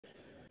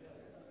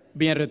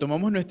Bien,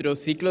 retomamos nuestro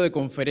ciclo de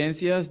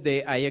conferencias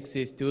de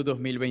IXIS2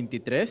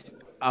 2023.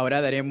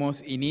 Ahora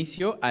daremos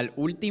inicio al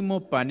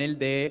último panel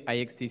de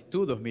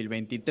IXIS2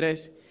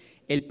 2023,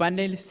 el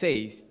panel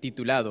 6,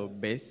 titulado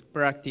Best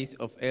Practice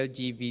of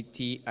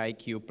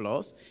LGBTIQ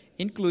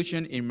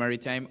Inclusion in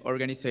Maritime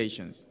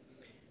Organizations.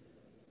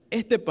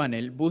 Este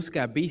panel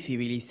busca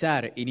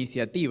visibilizar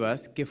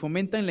iniciativas que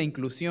fomentan la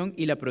inclusión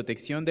y la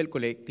protección del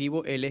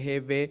colectivo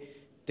LGBTQI+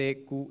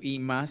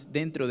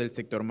 dentro del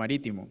sector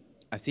marítimo.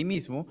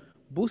 Asimismo,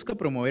 busca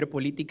promover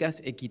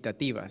políticas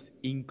equitativas,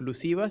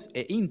 inclusivas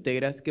e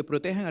íntegras que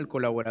protejan al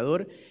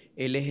colaborador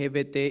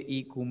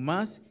LGBTIQ+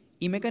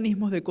 y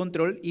mecanismos de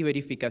control y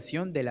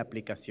verificación de la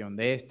aplicación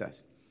de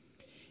estas.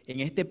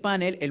 En este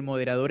panel, el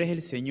moderador es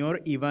el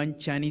señor Iván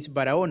Chanis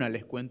Barahona.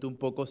 Les cuento un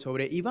poco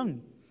sobre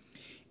Iván.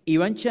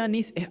 Iván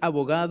Chanis es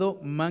abogado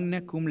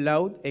magna cum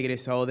laude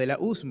egresado de la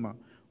USMA.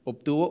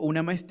 Obtuvo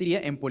una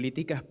maestría en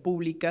Políticas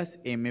Públicas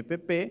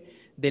MPP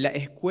de la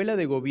Escuela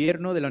de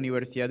Gobierno de la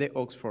Universidad de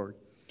Oxford.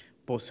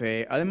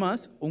 Posee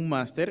además un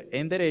máster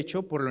en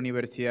Derecho por la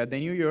Universidad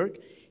de New York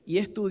y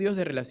estudios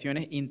de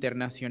Relaciones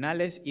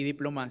Internacionales y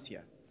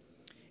Diplomacia.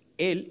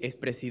 Él es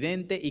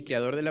presidente y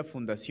creador de la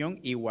Fundación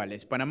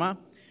Iguales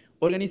Panamá,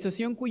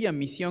 organización cuya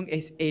misión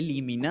es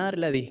eliminar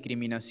la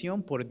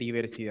discriminación por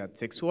diversidad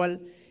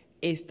sexual,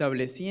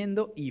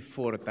 estableciendo y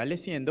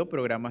fortaleciendo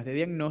programas de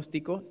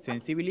diagnóstico,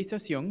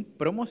 sensibilización,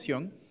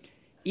 promoción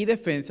y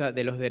defensa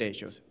de los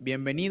derechos.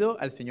 Bienvenido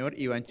al señor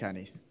Iván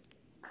Chanis.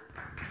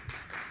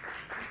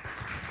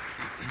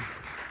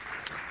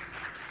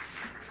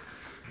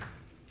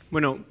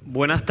 Bueno,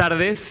 buenas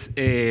tardes.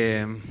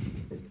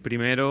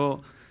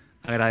 Primero,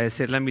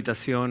 agradecer la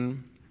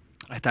invitación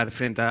a estar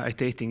frente a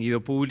este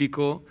distinguido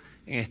público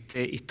en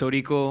este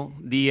histórico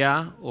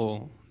día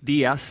o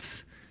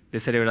días de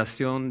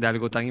celebración de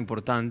algo tan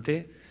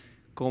importante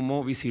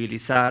como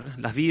visibilizar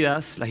las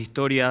vidas, las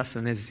historias,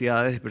 las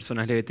necesidades de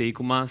personas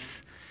LGBTIQ+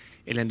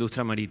 en la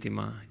industria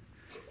marítima.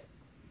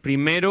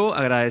 Primero,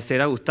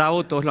 agradecer a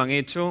Gustavo, todos lo han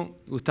hecho.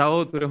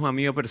 Gustavo, tú eres un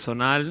amigo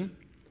personal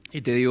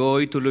y te digo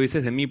hoy, tú lo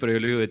dices de mí, pero yo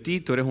lo digo de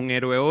ti. Tú eres un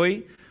héroe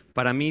hoy,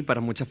 para mí y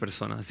para muchas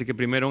personas. Así que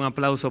primero un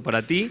aplauso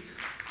para ti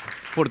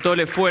por todo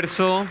el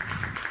esfuerzo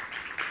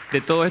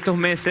de todos estos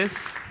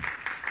meses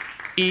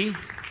y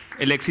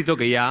el éxito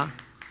que ya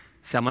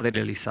se ha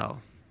materializado.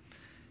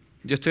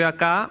 Yo estoy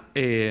acá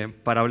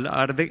para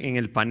hablar en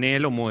el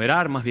panel, o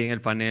moderar más bien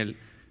el panel,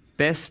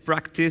 Best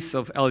Practice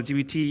of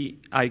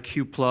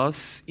LGBTIQ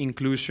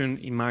Inclusion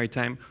in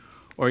Maritime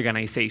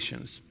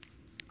Organizations.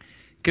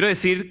 Quiero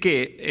decir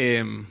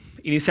que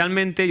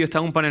inicialmente yo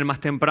estaba en un panel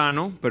más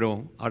temprano,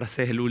 pero ahora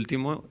sí es el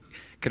último.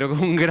 Creo que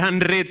es un gran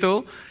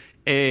reto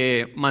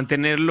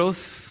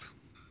mantenerlos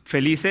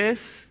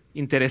felices,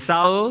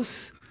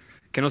 interesados,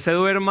 que no se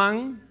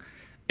duerman.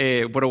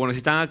 Pero bueno, si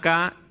están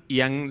acá y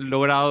han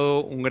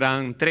logrado un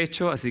gran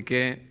trecho, así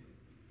que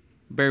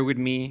bear with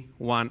me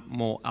one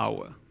more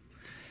hour.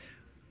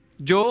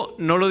 Yo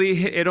no lo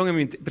dijeron en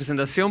mi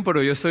presentación,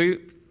 pero yo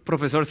soy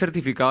profesor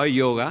certificado de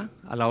yoga,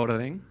 a la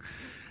orden.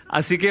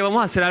 Así que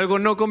vamos a hacer algo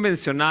no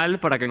convencional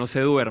para que no se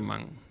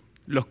duerman.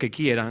 Los que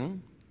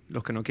quieran,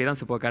 los que no quieran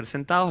se pueden quedar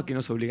sentados, aquí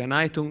no se obliga a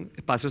nada, esto es un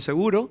espacio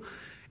seguro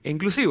e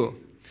inclusivo.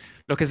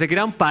 Los que se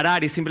quieran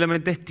parar y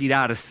simplemente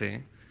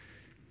estirarse.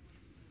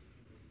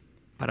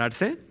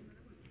 ¿Pararse?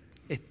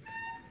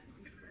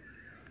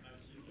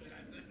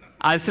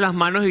 Alcen las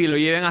manos y lo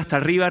lleven hasta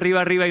arriba,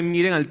 arriba, arriba y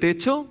miren al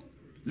techo.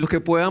 Los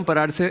que puedan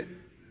pararse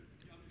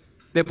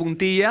de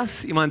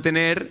puntillas y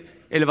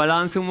mantener el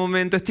balance un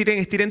momento. Estiren,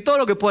 estiren todo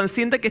lo que puedan.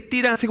 Sientan que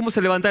estiran así como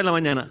se levantan en la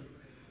mañana.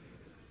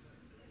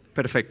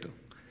 Perfecto.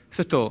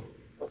 Eso es todo.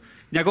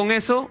 Ya con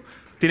eso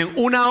tienen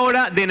 1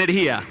 hora de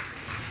energía.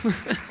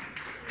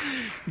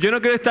 Yo no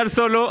quiero estar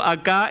solo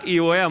acá y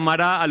voy a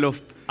llamar a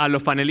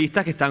los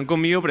panelistas que están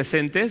conmigo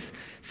presentes.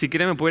 Si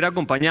quieren me pueden ir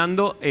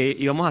acompañando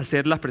y vamos a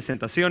hacer las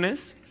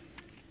presentaciones.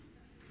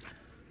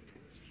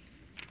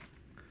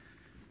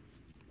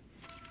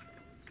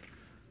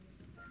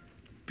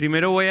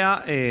 Primero voy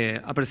a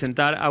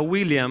presentar a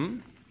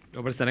William,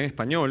 lo voy a presentar en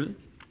español.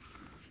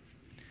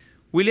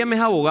 William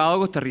es abogado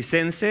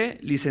costarricense,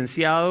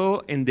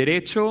 licenciado en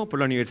Derecho por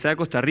la Universidad de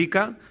Costa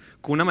Rica,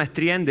 con una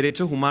maestría en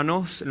Derechos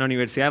Humanos en la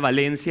Universidad de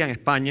Valencia, en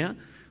España.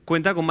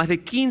 Cuenta con más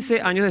de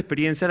 15 años de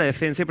experiencia en la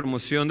defensa y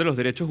promoción de los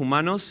derechos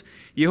humanos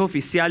y es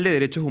oficial de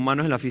derechos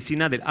humanos en la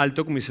oficina del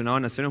Alto Comisionado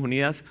de Naciones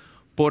Unidas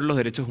por los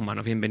Derechos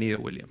Humanos. Bienvenido,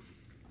 William.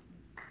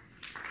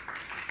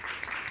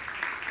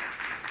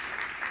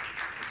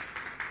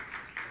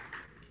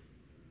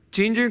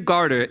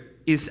 Garte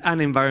is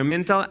an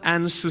Environmental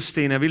and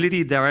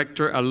Sustainability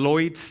Director at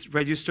Lloyd's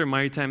Registered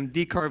Maritime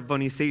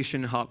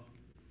Decarbonization Hub.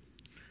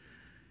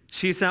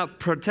 She's a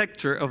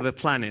protector of the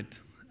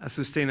planet, a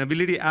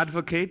sustainability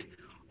advocate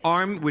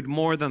armed with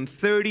more than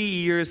 30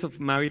 years of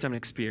maritime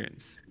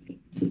experience.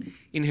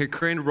 In her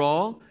current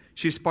role,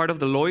 she's part of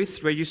the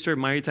Lloyd's Registered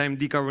Maritime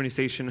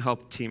Decarbonization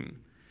Hub team.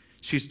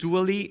 She's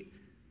dually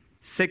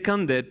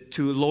seconded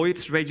to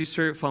Lloyd's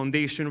Registered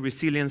Foundation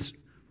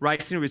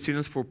Rising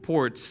Resilience for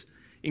Ports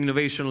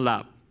Innovation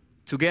Lab.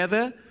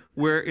 Together,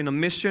 We're in a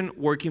mission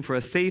working for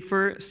a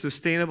safer,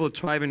 sustainable,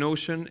 thriving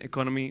ocean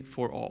economy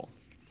for all.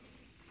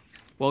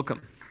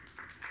 Welcome.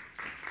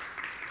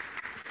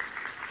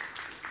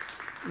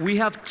 We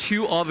have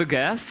two other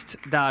guests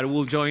that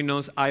will join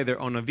us either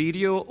on a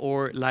video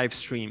or live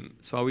stream.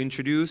 So I'll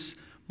introduce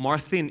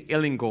Martyn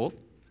Illingworth.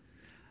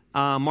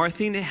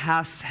 Martyn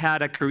has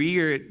had a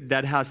career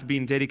that has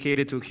been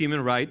dedicated to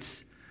human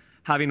rights,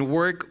 having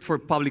worked for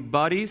public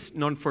bodies,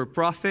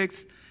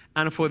 non-for-profits,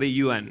 and for the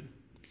UN.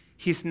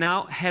 He's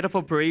now head of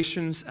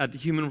operations at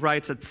Human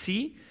Rights at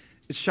Sea,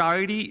 a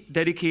charity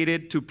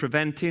dedicated to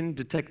preventing,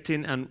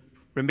 detecting, and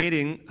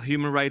remitting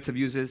human rights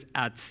abuses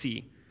at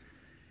sea.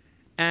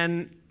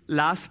 And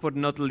last but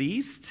not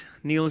least,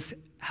 Nils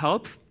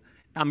Haupt.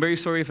 I'm very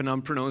sorry if I'm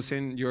not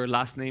pronouncing your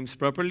last names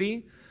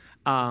properly.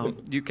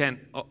 You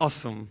can,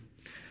 awesome.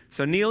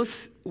 So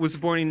Nils was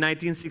born in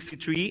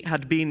 1963,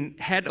 had been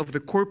head of the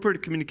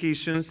corporate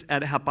communications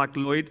at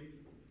Hapag-Lloyd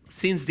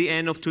since the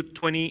end of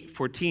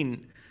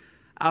 2014.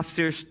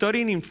 After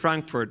studying in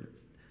Frankfurt,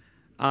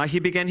 he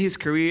began his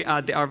career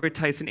at the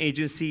advertising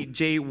agency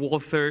J.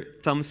 Walter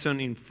Thompson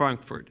in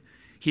Frankfurt.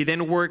 He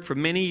then worked for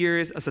many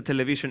years as a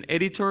television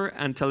editor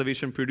and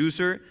television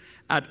producer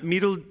at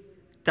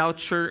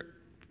Mitteldeutscher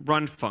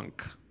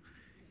Rundfunk.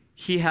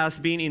 He has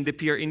been in the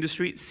PR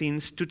industry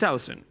since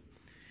 2000.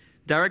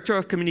 Director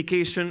of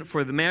Communication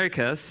for the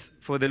Americas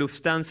for the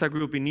Lufthansa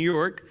Group in New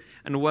York,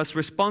 and was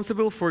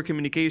responsible for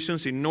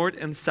communications in North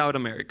and South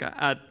America.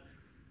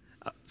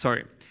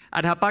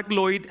 At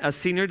Hapag-Lloyd, as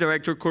Senior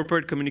Director of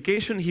Corporate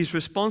Communication, he's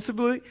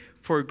responsible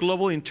for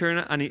global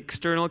internal and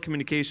external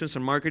communications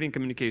and marketing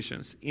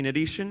communications. In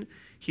addition,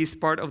 he's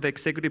part of the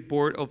Executive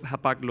Board of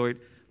Hapag-Lloyd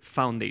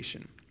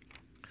Foundation.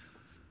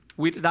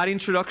 With that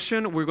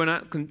introduction, we're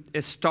going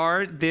to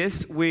start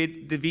this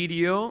with the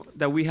video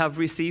that we have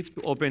received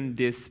to open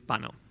this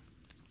panel.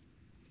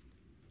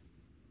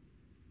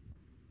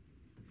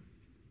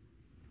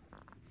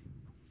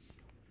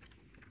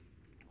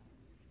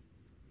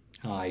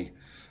 Hi.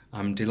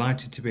 I'm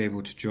delighted to be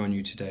able to join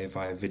you today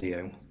via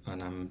video,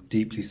 and I'm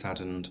deeply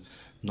saddened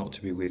not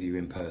to be with you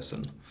in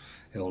person.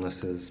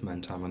 Illness has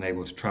meant I'm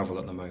unable to travel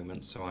at the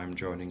moment, so I'm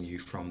joining you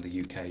from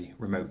the UK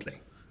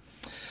remotely.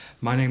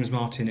 My name is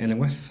Martyn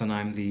Illingworth, and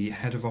I'm the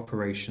Head of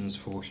Operations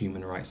for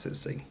Human Rights at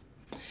Sea.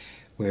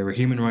 We're a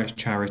human rights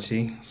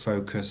charity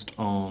focused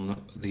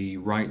on the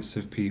rights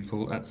of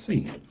people at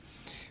sea.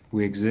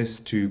 We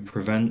exist to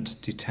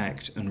prevent,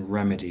 detect, and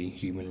remedy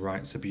human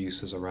rights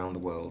abuses around the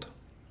world.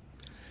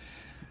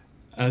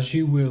 As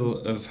you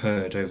will have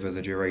heard over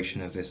the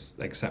duration of this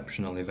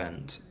exceptional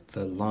event,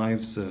 the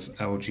lives of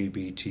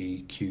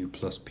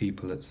LGBTQ+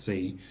 people at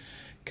sea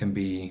can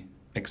be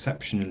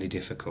exceptionally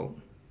difficult.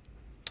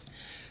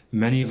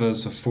 Many of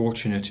us are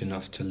fortunate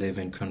enough to live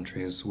in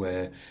countries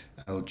where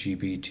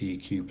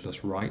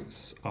LGBTQ+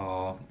 rights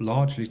are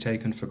largely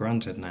taken for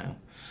granted now,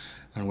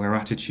 and where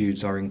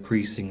attitudes are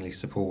increasingly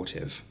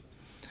supportive.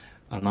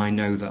 And I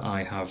know that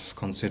I have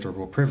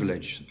considerable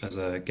privilege as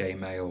a gay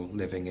male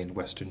living in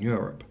Western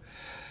Europe.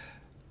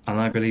 And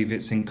I believe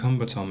it's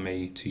incumbent on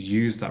me to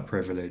use that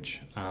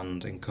privilege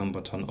and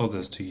incumbent on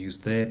others to use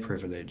their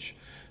privilege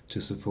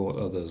to support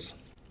others.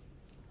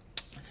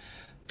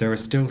 There are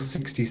still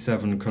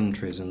 67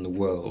 countries in the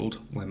world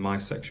where my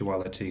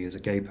sexuality as a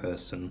gay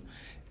person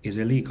is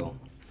illegal,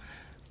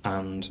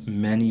 and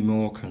many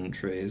more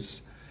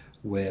countries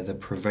where the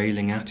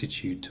prevailing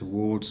attitude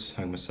towards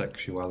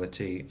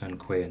homosexuality and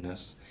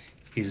queerness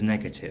is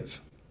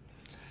negative.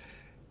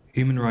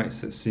 Human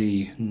Rights at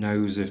Sea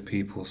knows of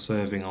people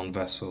serving on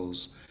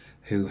vessels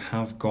who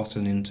have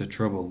gotten into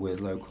trouble with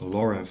local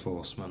law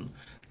enforcement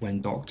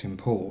when docked in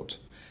port,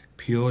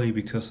 purely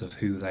because of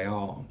who they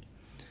are.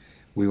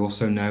 We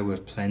also know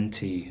of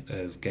plenty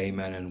of gay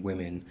men and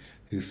women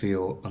who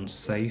feel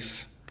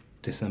unsafe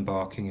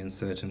disembarking in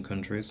certain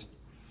countries.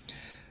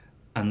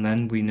 And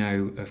then we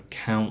know of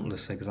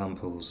countless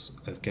examples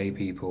of gay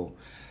people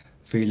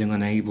feeling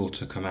unable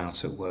to come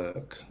out at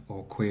work,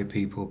 or queer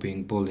people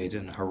being bullied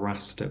and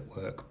harassed at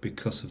work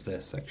because of their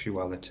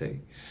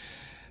sexuality,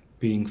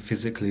 being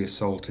physically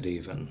assaulted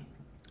even.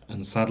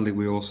 And sadly,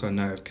 we also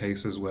know of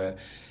cases where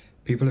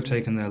people have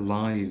taken their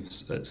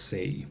lives at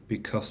sea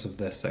because of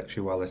their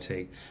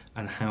sexuality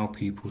and how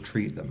people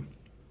treat them.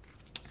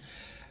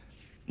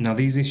 Now,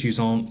 these issues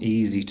aren't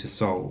easy to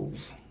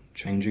solve.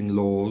 Changing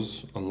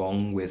laws,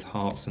 along with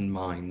hearts and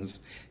minds,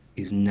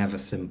 is never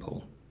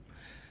simple.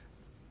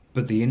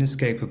 But the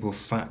inescapable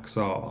facts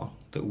are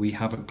that we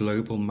have a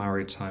global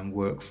maritime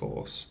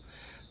workforce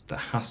that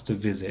has to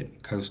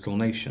visit coastal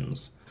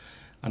nations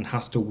and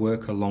has to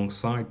work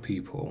alongside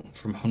people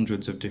from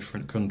hundreds of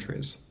different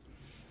countries.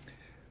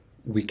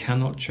 We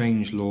cannot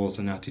change laws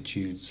and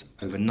attitudes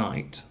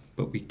overnight,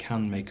 but we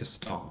can make a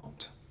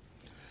start.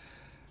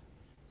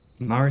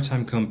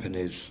 Maritime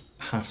companies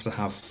have to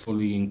have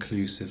fully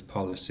inclusive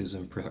policies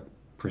and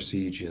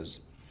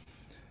procedures.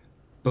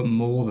 But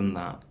more than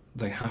that,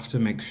 they have to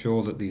make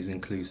sure that these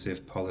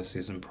inclusive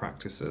policies and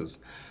practices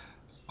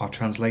are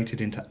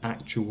translated into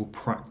actual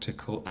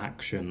practical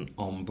action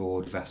on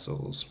board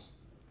vessels.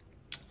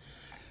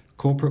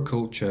 Corporate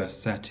culture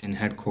set in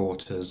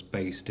headquarters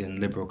based in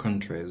liberal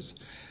countries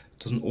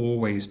doesn't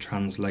always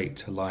translate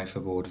to life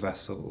aboard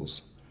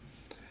vessels.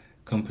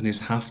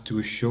 Companies have to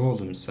assure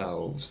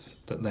themselves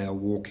that they are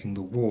walking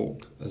the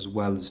walk as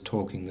well as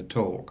talking the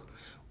talk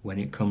when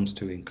it comes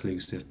to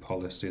inclusive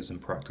policies and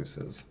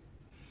practices.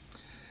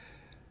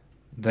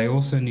 They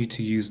also need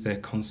to use their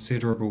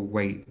considerable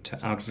weight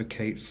to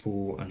advocate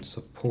for and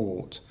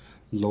support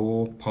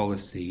law,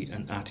 policy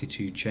and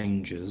attitude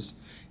changes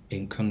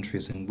in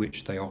countries in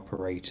which they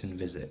operate and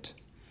visit.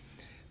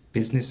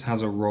 Business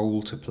has a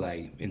role to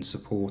play in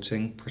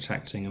supporting,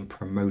 protecting and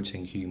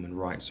promoting human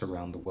rights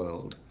around the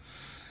world.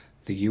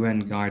 The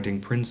UN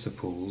Guiding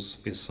Principles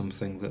is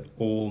something that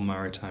all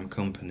maritime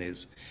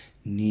companies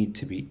need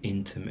to be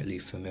intimately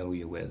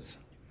familiar with,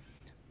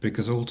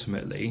 because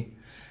ultimately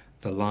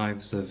the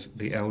lives of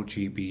the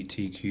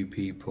LGBTQ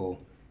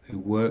people who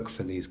work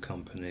for these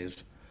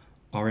companies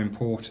are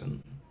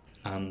important,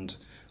 and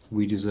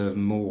we deserve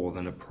more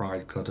than a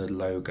pride-coloured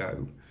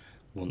logo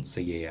once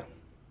a year.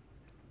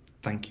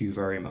 Thank you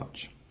very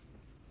much.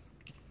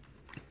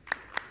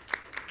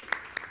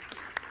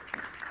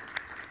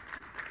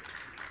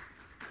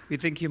 We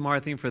thank you,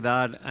 Martyn, for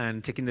that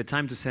and taking the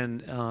time to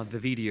send the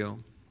video.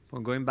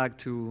 Well, going back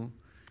to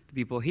the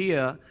people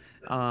here,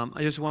 I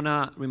just want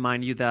to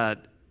remind you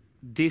that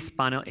this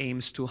panel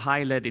aims to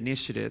highlight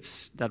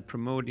initiatives that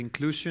promote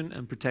inclusion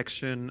and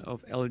protection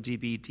of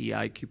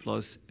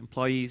LGBTIQ+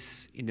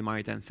 employees in the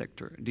maritime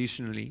sector.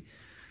 Additionally,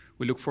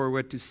 we look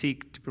forward to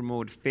seek to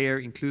promote fair,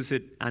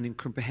 inclusive, and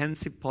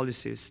comprehensive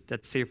policies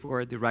that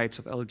safeguard the rights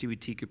of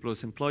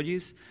LGBTQ+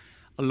 employees,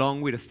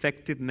 along with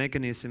effective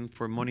mechanisms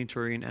for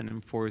monitoring and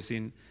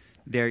enforcing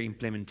their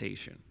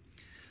implementation.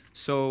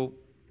 So,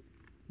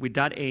 with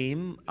that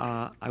aim,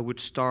 I would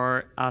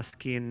start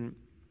asking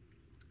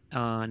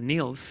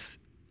Nils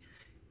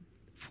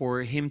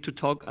for him to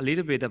talk a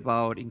little bit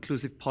about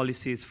inclusive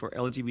policies for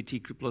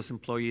LGBTQ+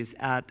 employees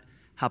at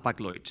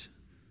Hapag-Lloyd.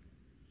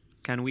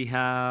 Can we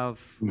have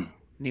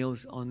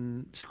Nils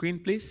on screen,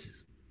 please?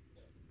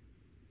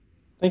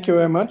 Thank you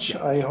very much.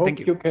 Yeah. I hope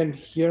you can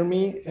hear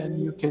me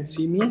and you can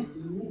see me.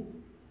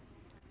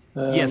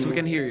 Yes, we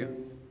can hear you.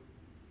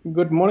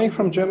 Good morning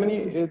from Germany.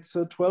 It's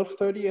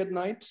 12:30 at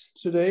night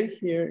today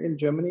here in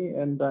Germany,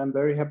 and I'm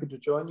very happy to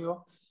join you.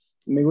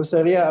 Me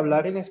gustaría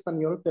hablar en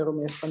español, pero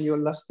mi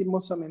español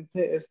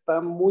lastimosamente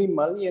está muy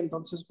mal y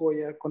entonces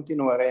voy a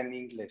continuar en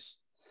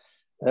inglés.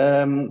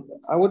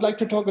 I would like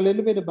to talk a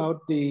little bit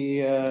about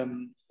the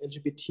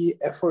LGBT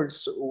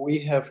efforts we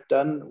have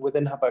done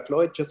within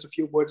Hapag-Lloyd. Just a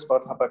few words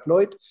about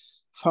Hapag-Lloyd.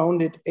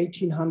 Founded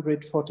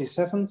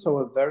 1847, so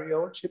a very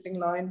old shipping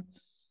line,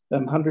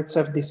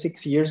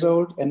 176 years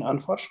old. And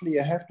unfortunately,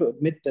 I have to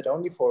admit that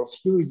only for a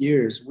few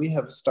years, we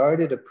have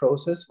started a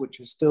process which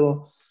is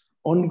still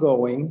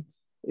ongoing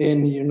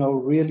in,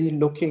 really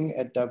looking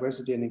at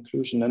diversity and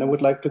inclusion. And I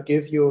would like to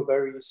give you a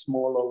very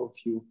small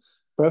overview.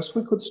 Perhaps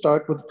we could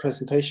start with the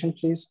presentation,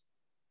 please.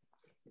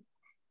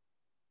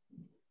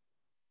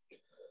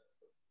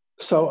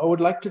 So I would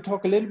like to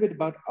talk a little bit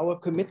about our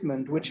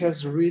commitment, which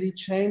has really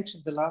changed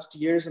in the last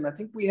years. And I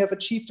think we have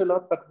achieved a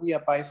lot, but we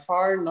are by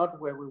far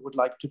not where we would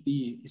like to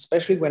be,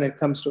 especially when it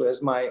comes to, as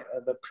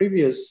the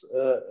previous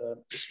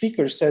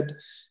speaker said,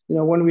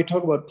 when we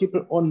talk about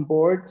people on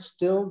board,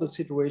 still the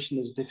situation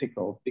is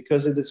difficult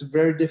because it is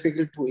very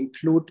difficult to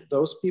include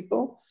those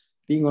people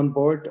being on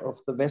board of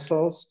the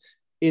vessels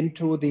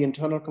into the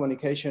internal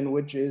communication,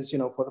 which is,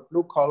 for the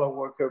blue collar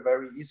worker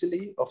very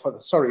easily, or for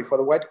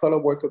the white collar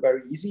worker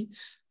very easy,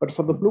 but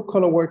for the blue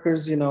collar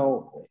workers,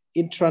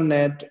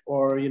 intranet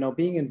or,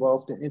 being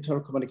involved in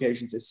internal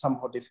communications is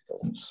somewhat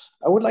difficult.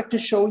 I would like to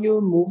show you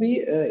a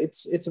movie.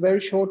 It's a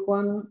very short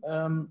one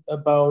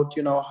about,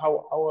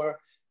 how our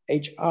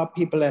HR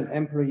people and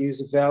employees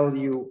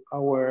value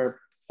our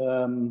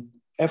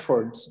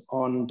efforts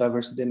on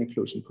diversity and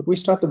inclusion. Could we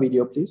start the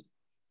video, please?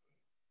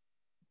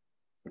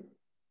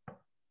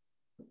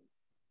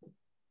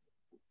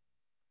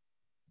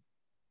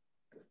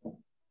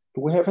 Do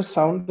we have a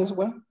sound as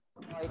well?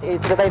 It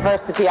is the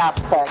diversity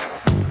aspects.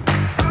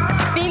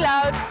 Be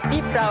loud,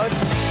 be proud.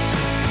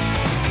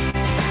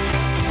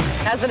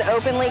 As an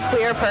openly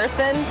queer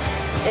person,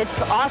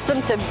 it's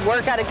awesome to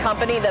work at a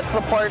company that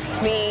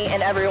supports me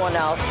and everyone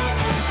else.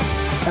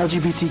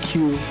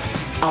 LGBTQ,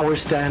 our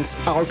stance,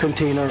 our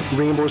container,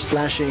 rainbows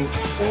flashing.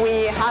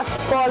 We have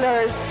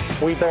colors.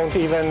 We don't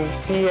even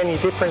see any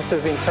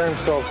differences in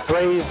terms of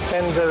race,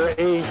 gender,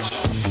 age.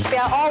 We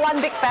are all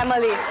one big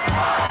family.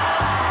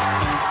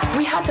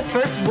 We had the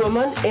first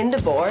woman in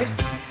the board,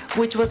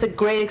 which was a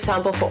great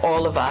example for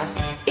all of us.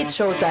 It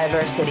showed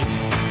diversity.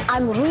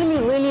 I'm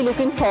really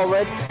looking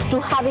forward to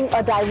having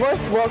a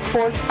diverse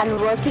workforce and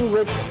working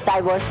with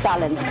diverse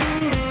talents.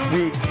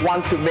 We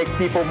want to make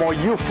people more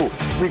youthful,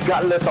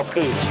 regardless of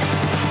age.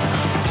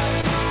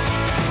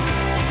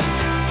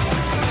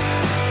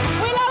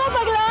 We love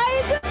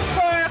Hapag-Lloyd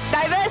for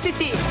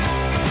diversity.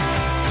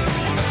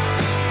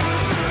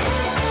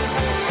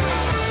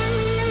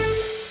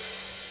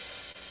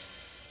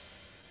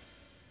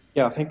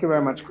 Yeah, thank you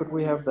very much. Could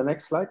we have the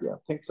next slide? Yeah,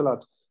 thanks a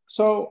lot.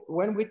 So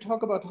when we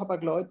talk about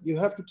Hapag-Lloyd, you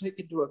have to take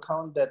into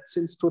account that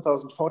since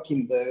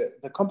 2014,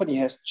 the company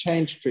has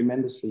changed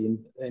tremendously.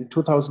 In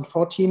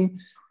 2014,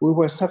 we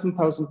were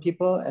 7,000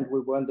 people and we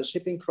were in the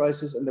shipping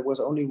crisis, and there was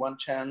only one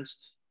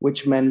chance,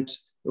 which meant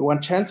one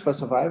chance for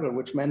survival,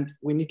 which meant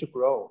we need to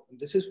grow. And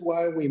this is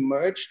why we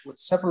merged with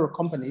several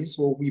companies.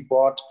 So we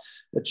bought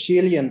the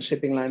Chilean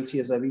shipping line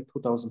CSIV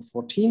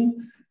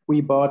 2014. We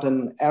bought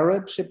an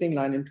Arab shipping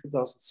line in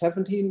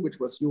 2017, which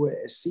was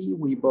UASC.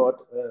 We bought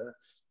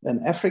an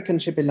African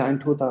shipping line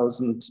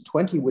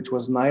 2020, which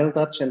was Nile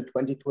Dutch, and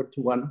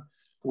 2021,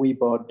 we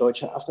bought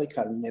Deutsche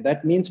Afrika-Linie.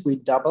 That means we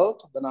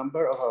doubled the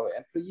number of our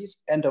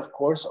employees. And of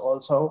course,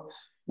 also,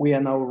 we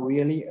are now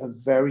really a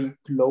very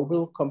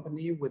global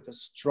company with a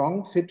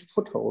strong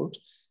foothold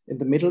in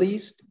the Middle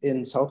East,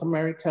 in South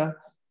America,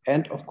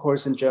 and of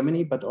course in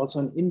Germany, but also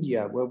in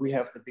India, where we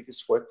have the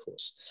biggest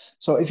workforce.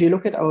 So if you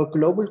look at our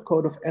global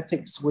code of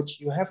ethics, which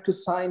you have to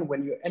sign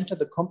when you enter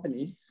the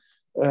company,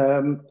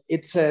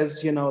 it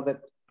says, that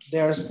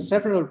there are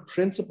several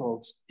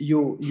principles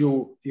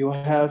you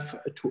have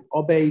to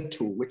obey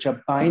to, which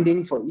are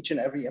binding for each and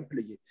every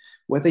employee,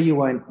 whether you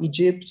are in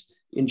Egypt,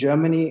 in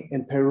Germany,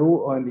 in Peru,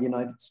 or in the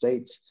United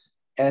States.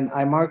 And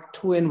I marked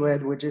 2 in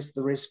red, which is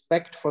the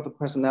respect for the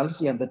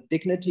personality and the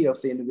dignity of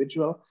the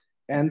individual,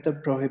 and the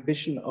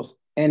prohibition of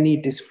any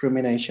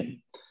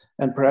discrimination.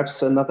 And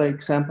perhaps another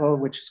example,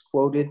 which is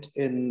quoted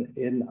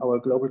in our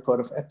global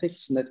code of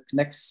ethics.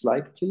 Next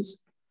slide,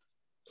 please.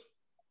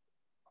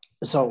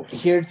 So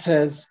here it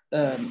says,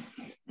 they're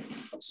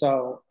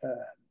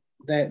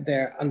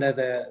under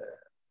the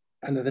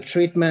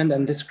treatment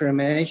and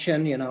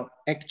discrimination,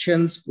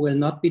 actions will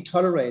not be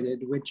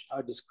tolerated, which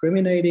are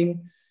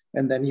discriminating.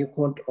 And then you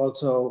could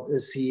also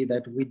see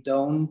that we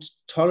don't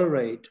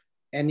tolerate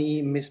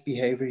any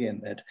misbehavior in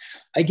that.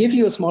 I give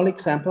you a small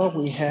example.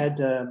 We had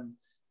an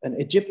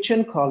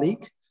Egyptian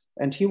colleague,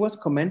 and he was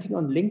commenting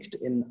on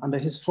LinkedIn under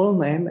his full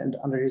name and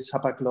under his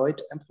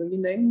Hapag-Lloyd employee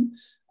name,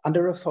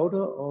 under a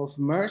photo of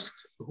Maersk,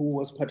 who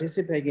was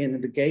participating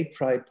in the Gay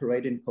Pride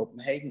Parade in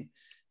Copenhagen.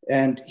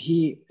 And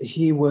he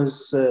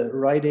was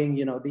writing,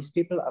 these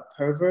people are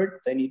pervert,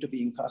 they need to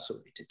be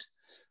incarcerated.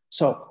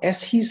 So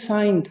as he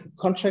signed a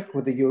contract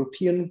with a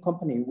European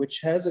company, which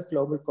has a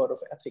global code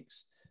of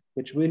ethics,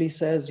 which really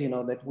says,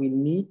 that we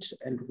need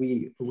and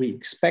we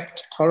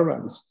expect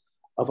tolerance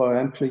of our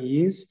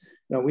employees.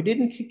 We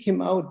didn't kick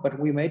him out, but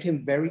we made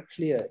him very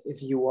clear,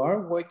 if you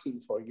are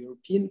working for a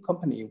European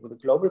company with a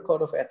global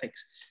code of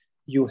ethics,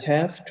 you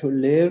have to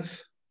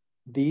live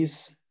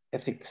these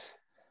ethics.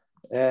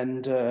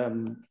 And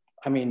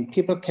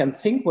people can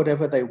think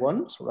whatever they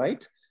want,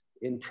 right,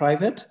 in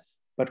private,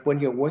 but when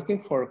you're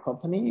working for a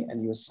company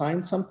and you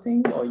sign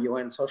something, or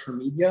you're in social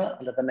media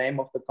under the name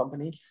of the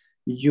company,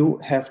 you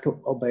have to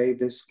obey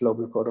this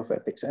global code of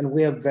ethics. And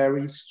we are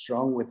very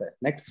strong with that.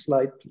 Next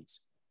slide,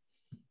 please.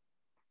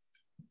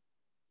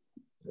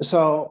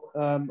 So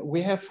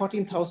we have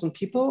 14,000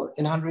 people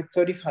in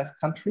 135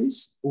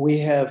 countries. We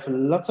have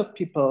lots of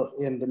people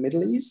in the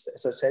Middle East,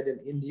 as I said, in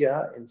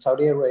India, in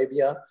Saudi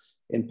Arabia,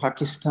 in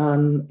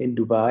Pakistan, in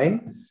Dubai,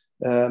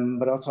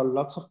 but also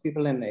lots of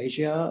people in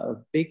Asia, a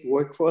big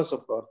workforce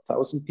of about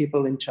 1,000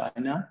 people in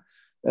China.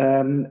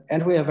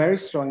 And we are very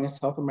strong in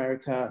South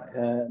America,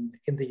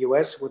 in the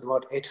US with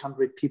about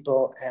 800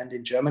 people, and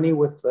in Germany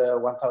with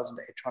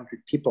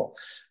 1,800 people.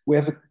 We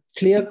have a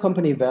clear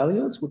company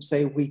values, which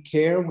say we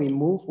care, we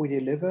move, we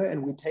deliver,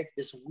 and we take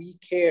this we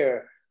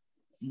care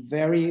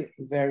very,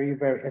 very,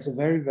 very, as a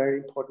very, very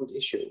important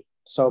issue.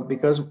 So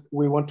because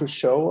we want to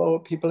show our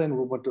people and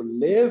we want to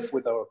live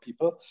with our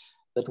people,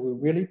 that we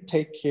really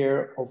take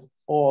care of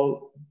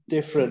all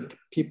different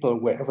people,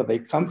 wherever they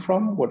come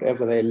from,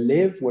 whatever they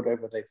live,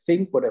 whatever they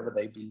think, whatever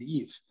they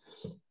believe.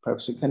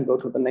 Perhaps we can go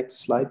to the next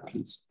slide,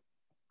 please.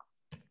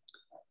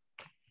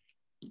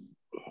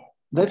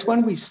 That's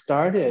when we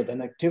started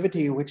an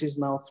activity which is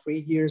now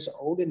 3 years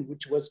old and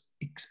which was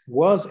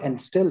and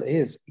still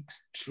is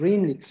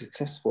extremely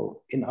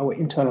successful in our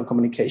internal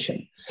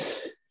communication.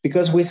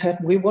 Because we said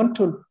we want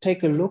to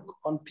take a look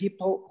on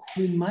people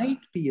who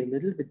might be a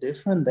little bit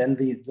different than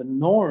the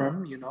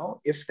norm,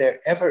 if there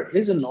ever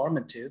is a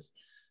normative,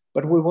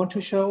 but we want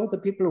to show the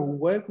people who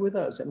work with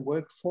us and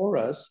work for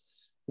us,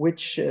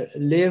 which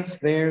live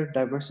their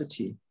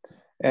diversity.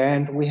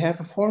 And we have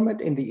a format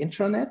in the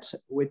intranet,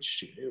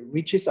 which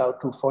reaches out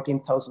to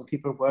 14,000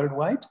 people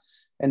worldwide.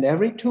 And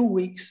every 2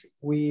 weeks,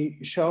 we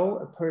show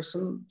a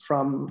person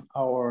from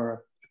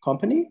our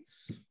company,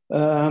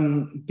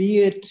 be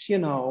it,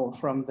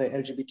 from the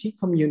LGBT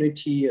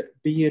community,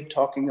 be it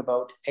talking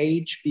about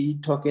age, be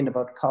it talking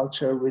about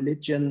culture,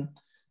 religion,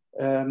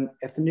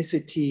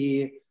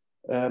 ethnicity,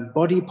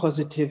 body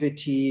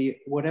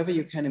positivity, whatever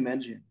you can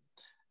imagine.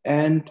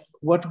 And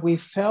what we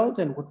felt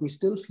and what we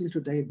still feel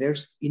today,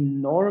 there's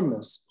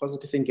enormous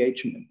positive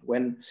engagement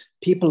when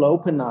people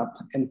open up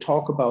and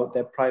talk about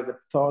their private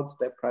thoughts,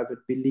 their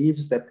private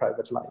beliefs, their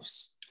private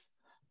lives.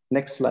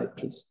 Next slide,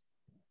 please.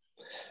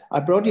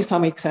 I brought you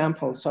some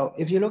examples. So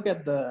if you look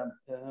at the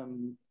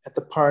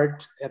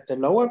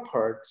lower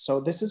part, so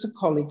this is a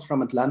colleague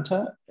from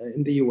Atlanta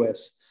in the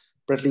US.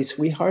 Bradley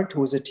Sweetheart, who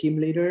was a team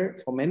leader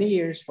for many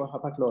years for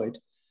Hapag-Lloyd.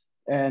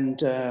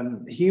 And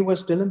he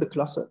was still in the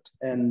closet.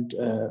 And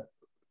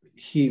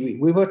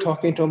we were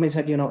talking to him, he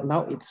said, you know,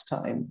 now it's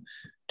time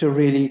to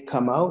really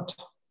come out.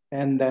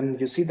 And then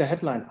you see the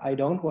headline, I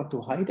don't want to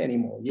hide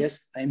anymore. Yes,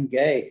 I'm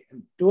gay.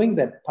 And doing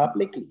that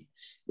publicly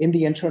in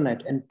the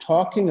internet and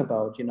talking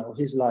about, you know,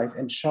 his life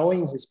and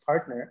showing his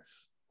partner,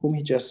 whom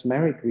he just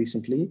married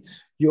recently.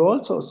 You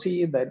also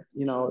see that,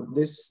 you know,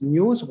 this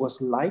news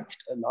was liked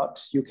a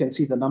lot. You can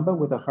see the number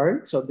with a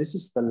heart. So this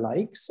is the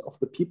likes of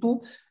the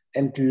people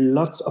and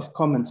lots of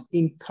comments,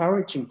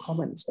 encouraging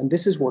comments. And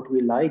this is what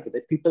we like,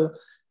 that people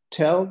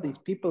tell these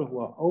people who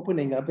are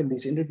opening up in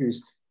these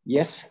interviews,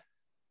 yes,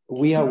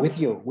 we are with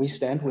you, we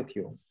stand with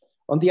you.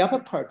 On the other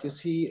part, you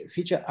see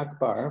Fija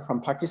Akbar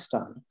from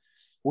Pakistan.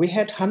 We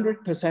had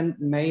 100%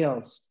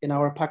 males in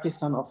our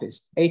Pakistan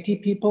office, 80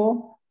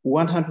 people,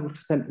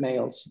 100%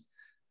 males.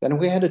 Then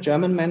we had a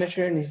German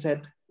manager and he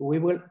said, we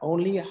will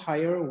only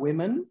hire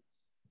women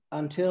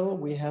until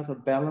we have a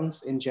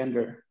balance in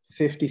gender,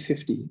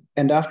 50-50.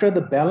 And after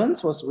the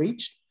balance was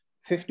reached,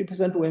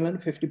 50% women,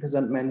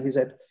 50% men, he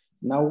said,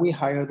 now we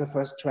hire the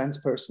first trans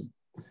person.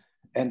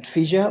 And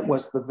Fija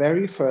was the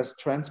very first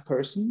trans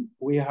person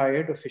we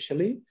hired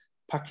officially.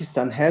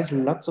 Pakistan has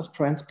lots of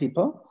trans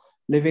people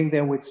living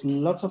there with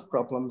lots of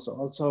problems,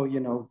 also, you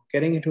know,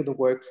 getting into the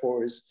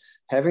workforce,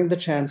 having the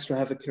chance to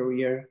have a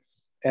career.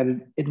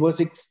 And it was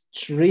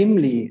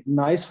extremely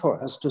nice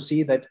for us to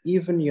see that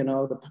even, you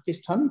know, the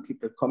Pakistani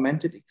people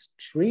commented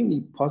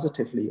extremely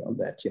positively on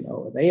that, you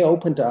know, they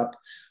opened up,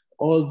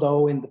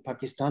 although in the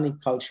Pakistani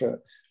culture,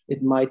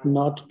 it might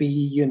not be,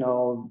 you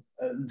know,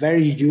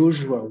 very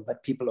usual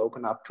that people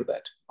open up to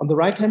that. On the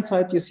right-hand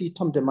side, you see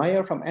Tom de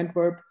Meyer from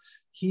Antwerp.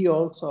 He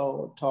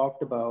also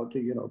talked about,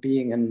 you know,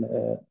 being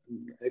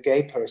a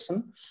gay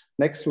person.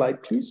 Next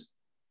slide, please.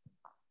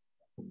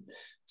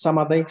 Some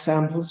other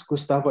examples,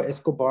 Gustavo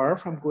Escobar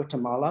from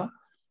Guatemala.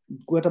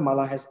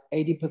 Guatemala has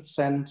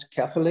 80%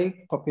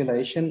 Catholic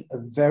population, a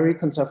very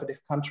conservative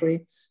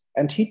country.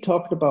 And he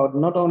talked about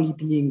not only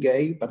being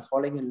gay, but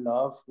falling in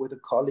love with a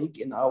colleague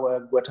in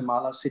our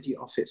Guatemala city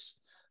office.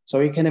 So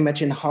you can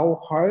imagine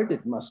how hard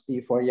it must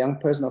be for a young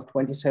person of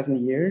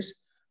 27 years,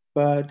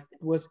 but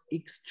it was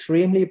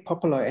extremely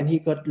popular and he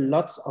got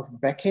lots of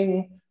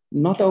backing,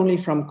 not only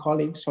from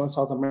colleagues from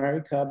South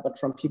America, but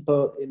from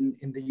people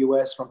in the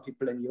US, from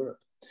people in Europe.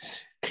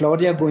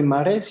 Claudia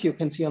Guimares, you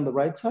can see on the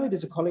right side,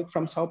 is a colleague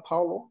from Sao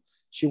Paulo.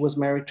 She was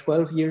married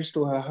 12 years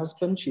to her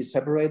husband. She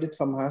separated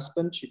from her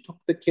husband. She took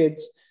the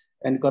kids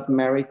and got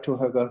married to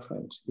her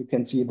girlfriend. You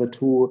can see the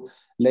two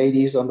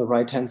ladies on the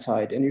right-hand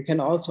side. And you can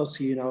also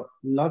see, you know,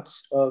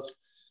 lots of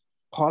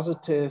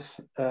positive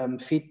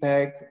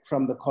feedback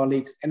from the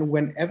colleagues. And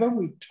whenever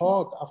we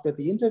talk after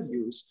the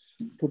interviews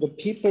to the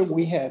people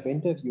we have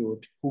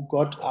interviewed who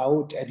got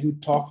out and who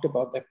talked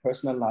about their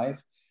personal life,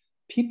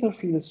 people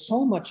feel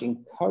so much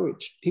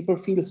encouraged. People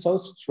feel so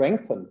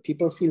strengthened.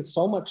 People feel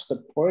so much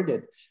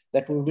supported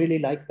that we really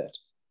like that.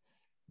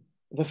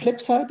 The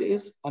flip side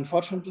is,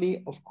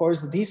 unfortunately, of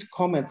course, these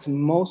comments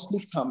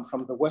mostly come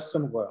from the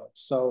Western world.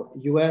 So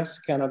US,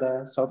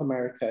 Canada, South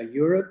America,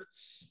 Europe.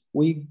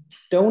 We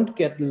don't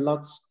get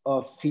lots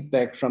of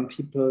feedback from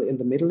people in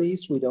the Middle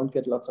East. We don't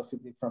get lots of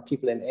feedback from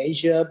people in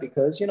Asia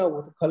because, you know,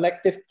 with the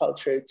collective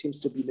culture, it seems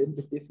to be a little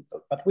bit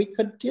difficult, but we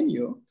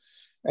continue.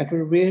 And we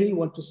really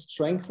want to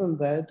strengthen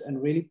that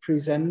and really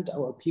present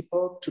our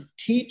people to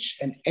teach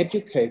and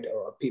educate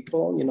our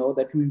people, you know,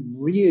 that we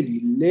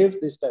really live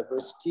this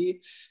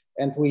diversity.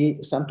 And we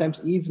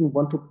sometimes even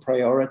want to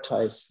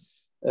prioritize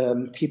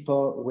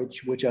people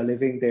which are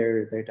living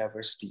their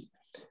diversity.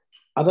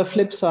 Other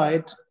flip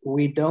side,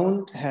 we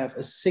don't have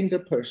a single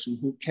person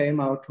who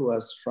came out to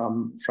us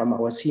from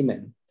our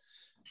seamen.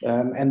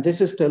 And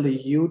this is still a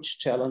huge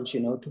challenge, you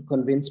know, to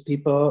convince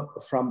people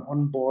from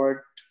on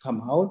board to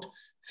come out.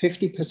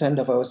 50%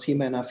 of our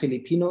seamen are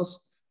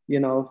Filipinos. You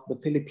know, the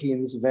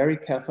Philippines, very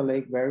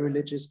Catholic, very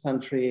religious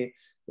country,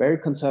 very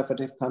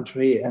conservative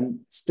country, and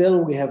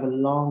still we have a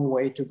long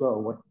way to go.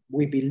 What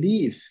we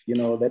believe, you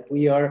know, that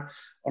we are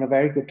on a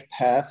very good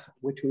path,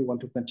 which we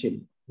want to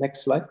continue.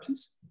 Next slide,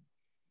 please.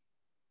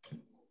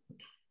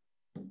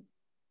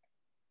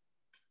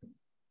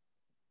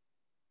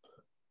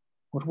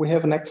 Would we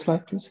have a next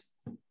slide, please?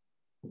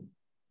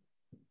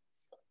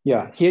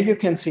 Yeah, here you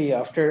can see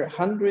after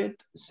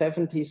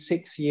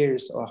 176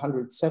 years or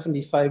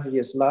 175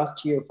 years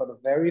last year, for the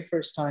very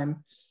first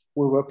time,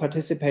 we were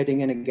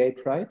participating in a gay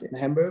pride in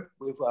Hamburg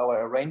with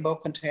our rainbow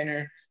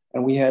container.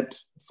 And we had,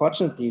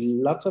 fortunately,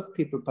 lots of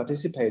people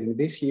participating.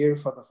 This year,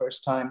 for the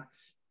first time,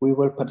 we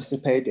will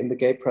participate in the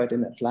gay pride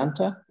in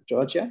Atlanta,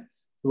 Georgia,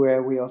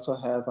 where we also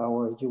have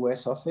our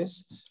US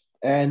office.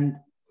 And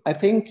I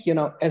think, you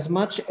know, as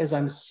much as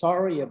I'm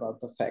sorry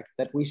about the fact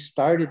that we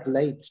started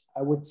late,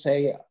 I would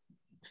say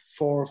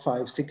 4,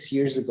 5, 6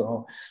 years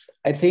ago,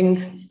 I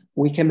think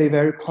we can be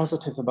very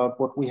positive about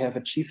what we have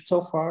achieved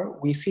so far.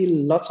 We feel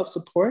lots of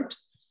support.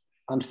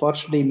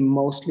 unfortunately,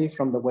 mostly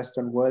from the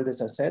Western world,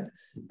 as I said.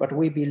 But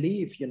we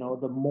believe, you know,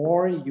 the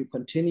more you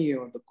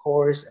continue the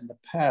course and the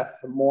path,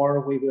 the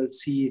more we will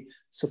see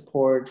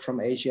support from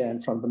Asia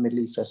and from the Middle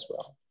East as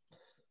well.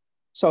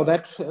 So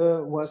that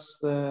was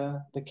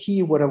the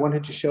key, what I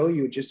wanted to show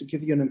you, just to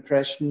give you an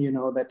impression, you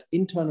know, that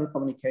internal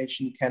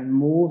communication can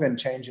move and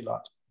change a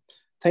lot.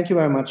 Thank you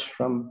very much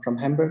from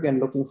Hamburg, and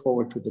looking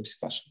forward to the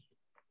discussion.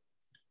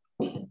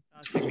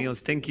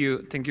 Nils, thank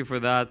you for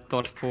that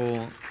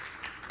thoughtful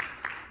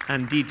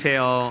and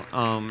detailed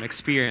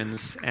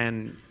experience.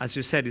 And as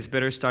you said, it's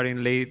better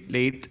starting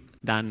late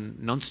than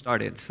not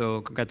started.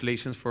 So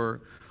congratulations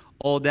for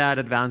all that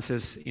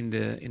advances in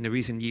the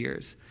recent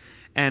years.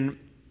 And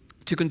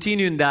to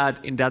continue in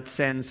that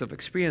sense of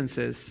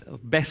experiences,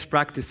 of best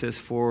practices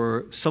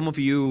for some of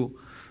you,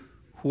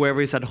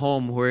 whoever is at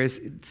home, who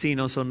is seeing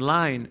us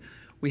online,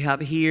 we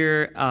have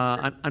here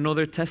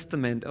another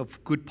testament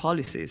of good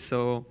policy.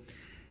 So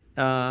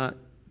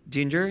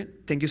Ginger,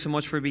 thank you so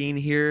much for being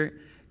here.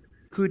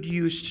 Could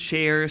you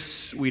share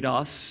with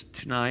us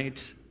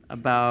tonight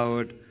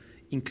about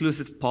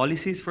inclusive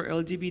policies for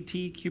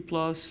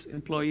LGBTQ+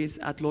 employees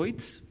at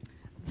Lloyd's?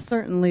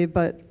 Certainly,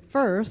 but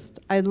first,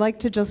 I'd like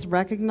to just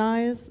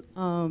recognize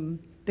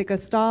that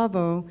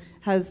Gustavo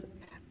has,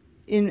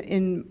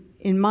 in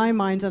my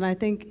mind, and I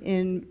think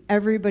in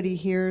everybody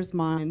here's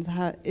minds,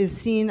 is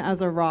seen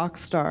as a rock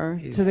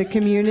star to the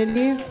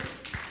community.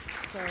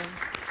 So.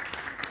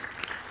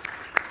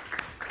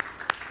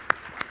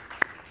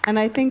 And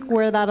I think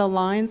where that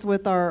aligns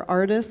with our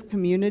artist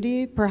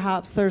community,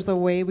 perhaps there's a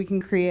way we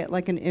can create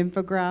like an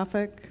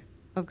infographic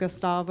of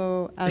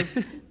Gustavo as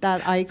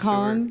that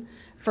icon. Sure.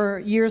 For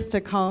years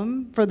to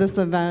come for this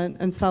event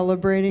and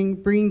celebrating,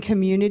 bringing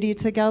community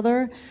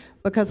together,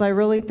 because I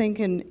really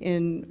think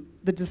in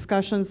the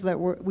discussions that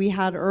we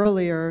had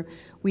earlier,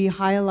 we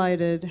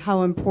highlighted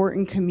how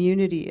important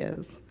community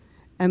is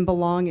and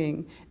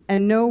belonging.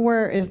 And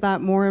nowhere is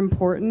that more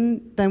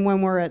important than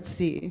when we're at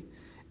sea.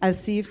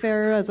 As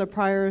seafarer, as a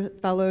prior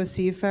fellow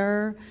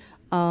seafarer,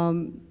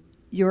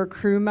 your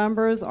crew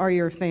members are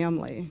your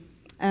family.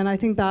 And I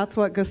think that's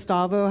what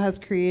Gustavo has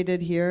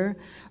created here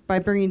by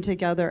bringing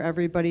together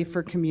everybody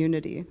for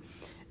community.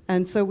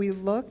 And so we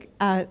look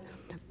at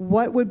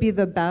what would be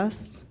the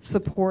best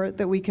support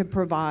that we could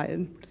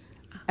provide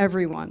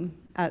everyone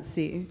at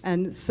sea.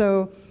 And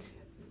so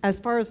as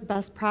far as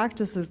best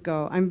practices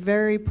go, I'm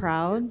very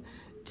proud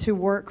to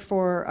work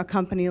for a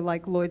company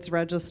like Lloyd's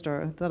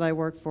Register that I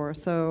work for.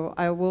 So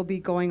I will be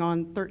going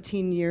on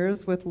 13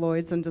 years with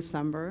Lloyd's in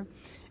December.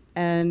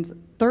 And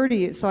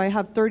so I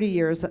have 30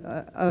 years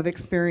of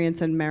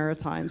experience in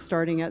maritime,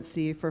 starting at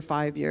sea for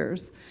 5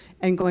 years,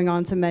 and going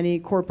on to many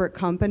corporate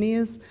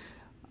companies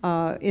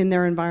in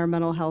their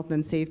environmental health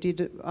and safety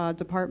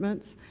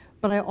departments.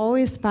 But I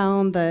always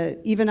found that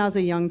even as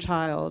a young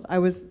child, I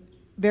was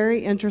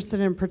very interested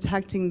in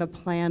protecting the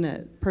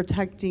planet,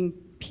 protecting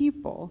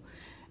people.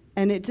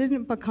 And it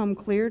didn't become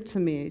clear to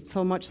me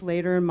so much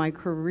later in my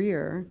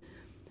career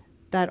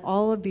that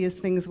all of these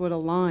things would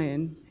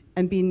align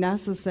and be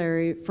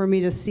necessary for me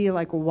to see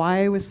like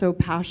why I was so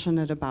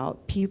passionate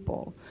about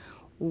people.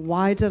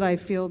 Why did I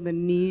feel the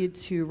need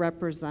to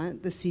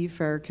represent the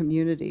seafarer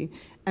community?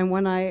 And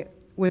when I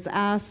was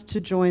asked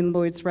to join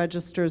Lloyd's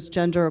Register's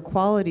Gender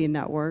Equality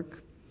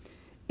Network,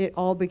 it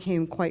all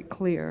became quite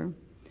clear.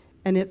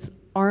 And it's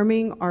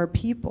arming our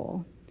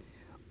people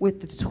with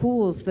the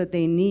tools that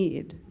they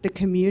need, the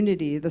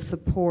community, the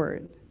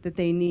support that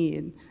they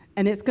need.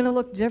 And it's gonna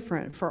look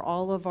different for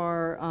all of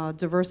our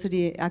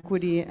diversity,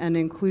 equity, and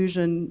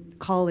inclusion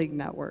colleague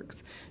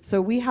networks. So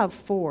we have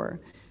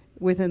 4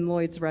 within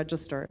Lloyd's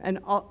Register. And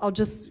I'll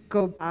just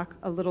go back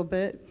a little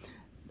bit.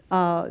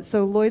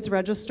 So Lloyd's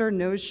Register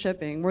knows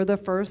shipping. We're the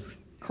first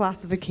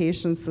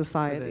classification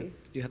society.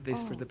 You have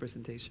this for the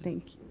presentation.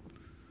 Thank you.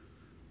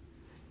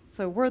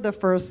 So we're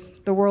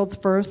the world's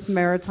first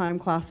maritime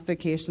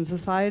classification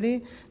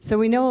society. So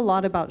we know a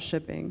lot about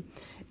shipping.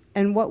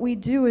 And what we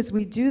do is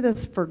we do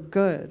this for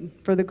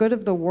the good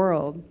of the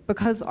world,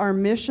 because our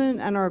mission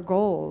and our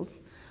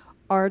goals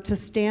are to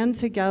stand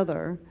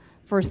together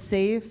for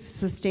safe,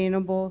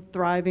 sustainable,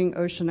 thriving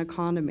ocean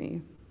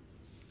economy.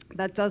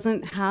 That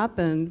doesn't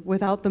happen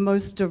without the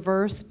most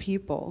diverse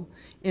people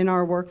in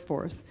our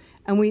workforce.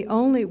 And we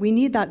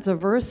need that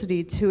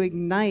diversity to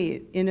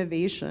ignite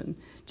innovation,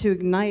 to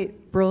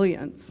ignite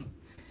brilliance.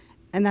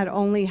 And that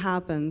only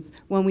happens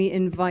when we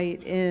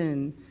invite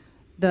in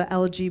the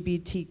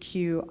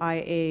LGBTQIA+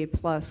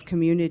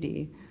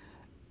 community.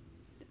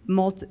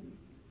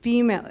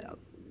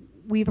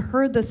 We've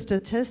heard the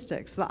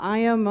statistics. The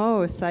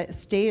IMO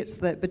states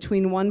that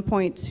between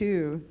 1.2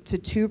 to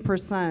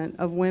 2%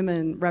 of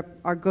women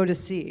go to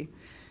sea.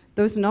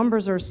 Those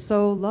numbers are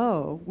so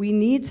low. We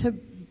need to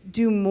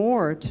do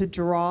more to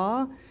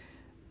draw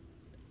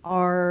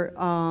our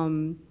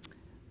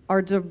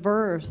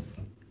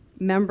diverse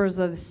members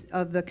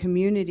of the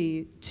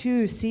community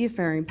to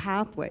seafaring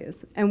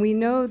pathways. And we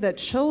know that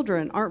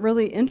children aren't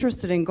really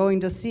interested in going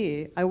to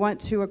sea. I went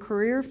to a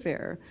career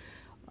fair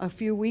a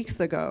few weeks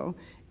ago,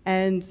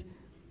 and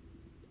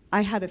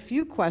I had a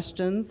few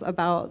questions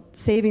about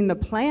saving the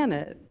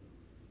planet,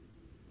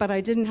 but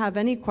I didn't have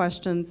any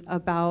questions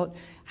about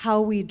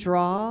how we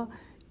draw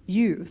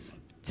youth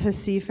to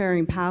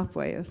seafaring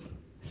pathways.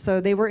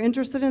 So they were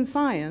interested in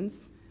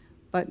science,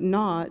 but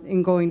not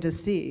in going to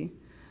sea.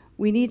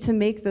 We need to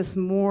make this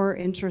more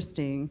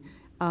interesting.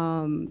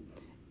 And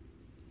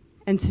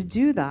to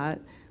do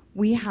that,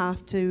 we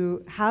have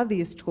to have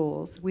these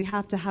tools. We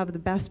have to have the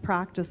best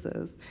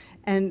practices.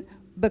 And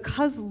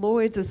because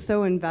Lloyd's is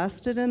so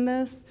invested in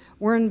this,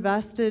 we're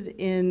invested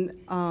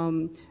in,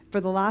 for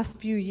the last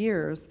few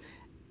years,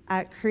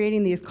 at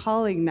creating these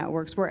colleague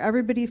networks where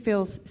everybody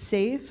feels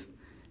safe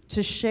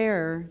to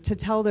share, to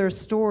tell their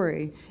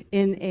story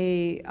in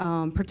a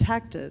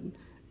protected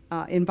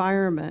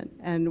environment,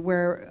 and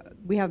where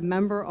we have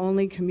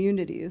member-only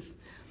communities.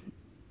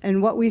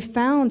 And what we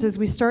found is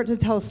we start to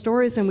tell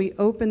stories and we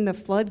open the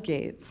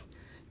floodgates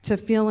to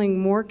feeling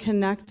more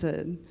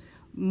connected,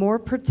 more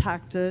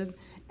protected,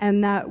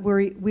 and that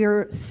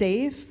we're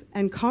safe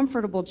and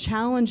comfortable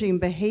challenging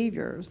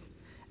behaviors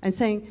and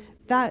saying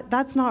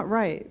that's not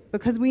right.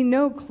 Because we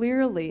know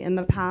clearly in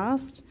the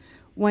past,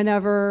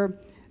 whenever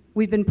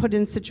we've been put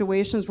in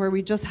situations where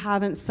we just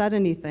haven't said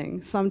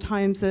anything.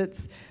 Sometimes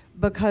it's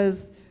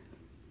because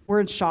we're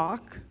in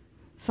shock.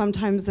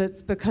 Sometimes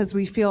it's because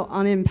we feel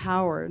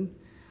unempowered.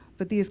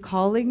 But these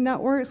colleague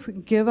networks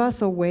give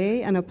us a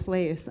way and a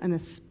place and a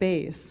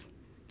space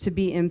to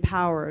be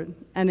empowered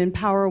and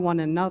empower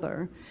one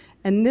another.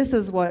 And this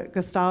is what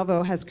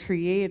Gustavo has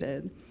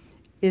created,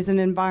 is an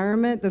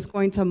environment that's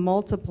going to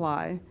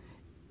multiply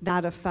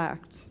that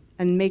effect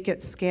and make it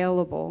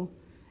scalable.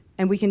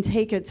 And we can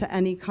take it to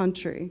any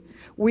country.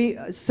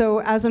 So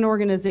as an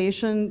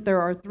organization,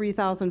 there are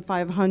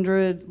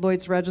 3,500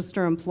 Lloyd's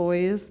Register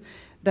employees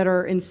that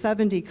are in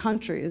 70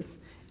 countries.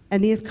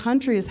 And these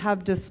countries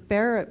have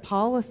disparate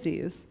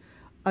policies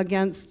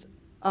against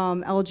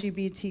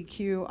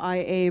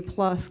LGBTQIA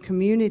plus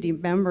community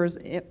members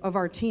of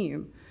our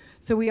team.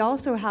 So we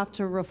also have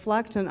to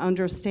reflect and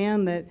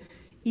understand that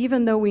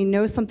even though we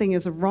know something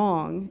is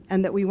wrong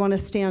and that we want to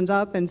stand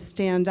up and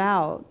stand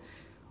out,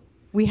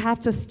 we have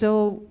to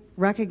still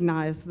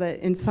recognize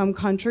that in some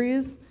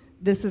countries,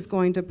 this is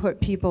going to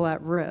put people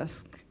at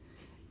risk.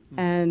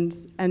 And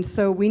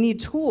so we need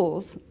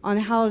tools on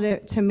how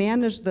to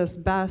manage this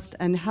best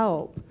and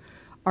help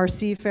our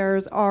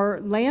seafarers, our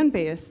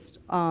land-based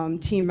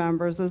team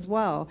members as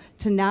well,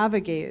 to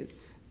navigate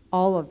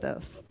all of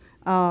this.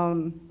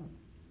 And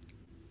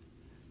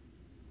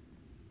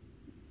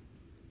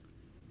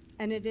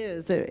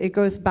it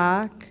goes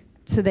back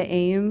to the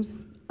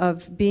aims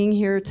of being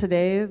here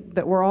today,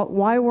 that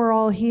why we're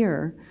all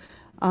here.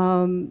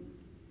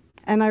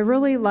 And I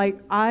really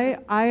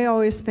I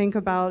always think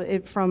about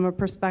it from a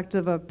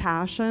perspective of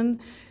passion.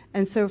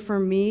 And so for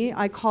me,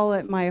 I call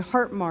it my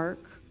heart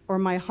mark or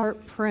my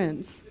heart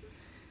print.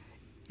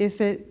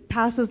 If it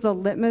passes the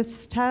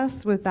litmus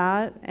test with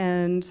that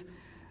and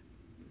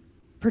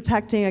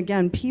protecting,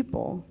 again,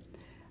 people,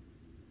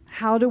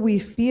 how do we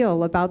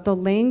feel about the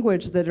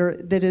language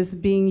that is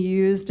being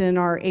used in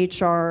our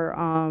HR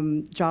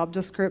job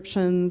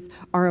descriptions,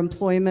 our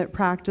employment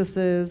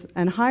practices,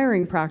 and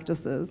hiring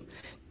practices?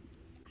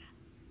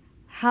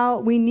 How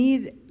we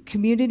need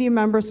community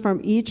members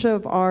from each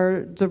of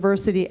our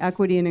diversity,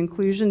 equity, and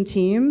inclusion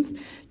teams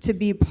to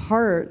be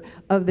part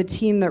of the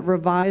team that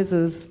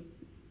revises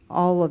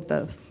all of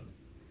this,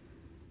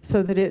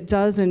 so that it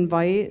does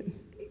invite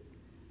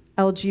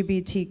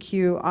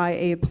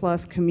LGBTQIA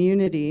plus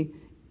community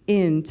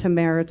into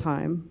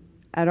Maritime.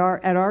 At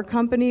our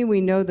company,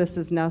 we know this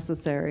is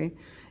necessary.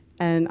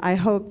 And I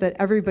hope that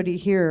everybody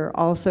here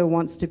also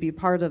wants to be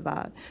part of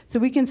that. So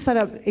we can set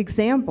up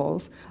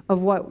examples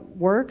of what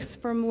works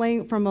from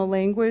a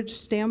language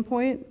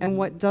standpoint and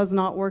what does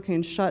not work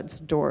and shuts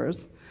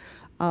doors.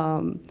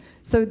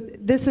 So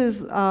this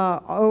is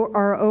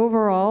our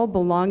overall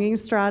belonging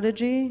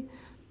strategy.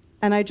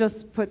 And I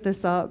just put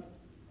this up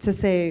to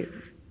say,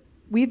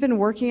 we've been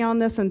working on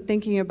this and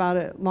thinking about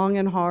it long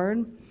and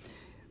hard.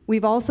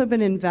 We've also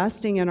been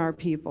investing in our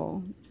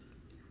people,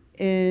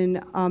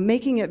 in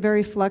making it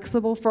very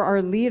flexible for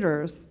our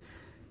leaders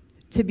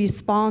to be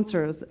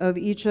sponsors of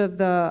each of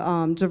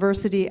the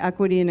diversity,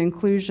 equity, and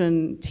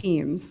inclusion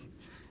teams.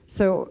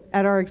 So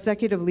at our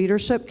executive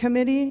leadership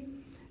committee,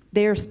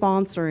 they are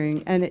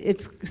sponsoring, and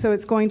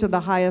it's going to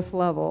the highest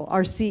level.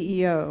 Our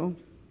CEO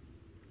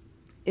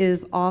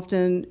is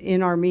often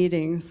in our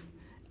meetings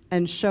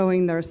and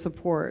showing their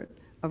support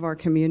of our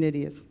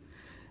communities.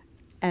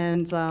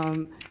 And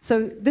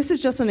so this is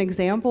just an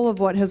example of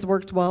what has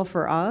worked well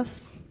for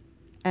us.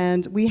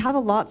 And we have a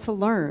lot to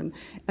learn.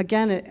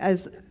 Again,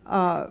 as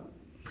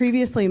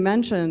previously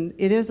mentioned,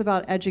 it is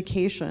about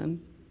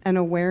education and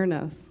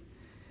awareness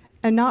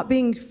and not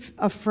being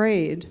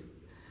afraid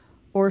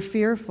or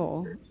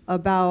fearful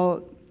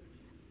about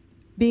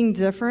being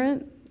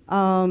different.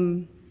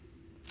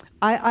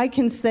 I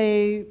can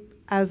say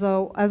as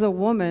a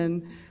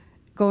woman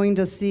going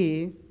to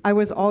sea, I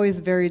was always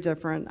very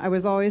different. I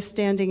was always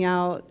standing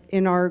out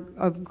in our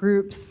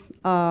groups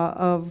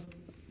of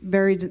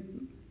very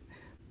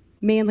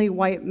mainly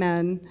white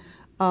men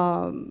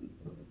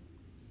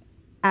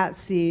at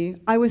sea,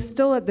 I was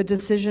still at the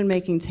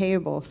decision-making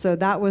table, so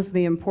that was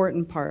the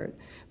important part.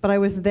 But I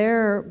was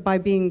there by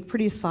being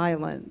pretty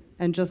silent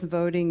and just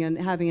voting and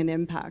having an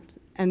impact.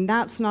 And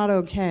that's not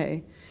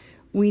okay.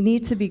 We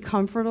need to be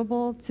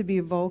comfortable to be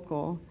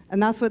vocal.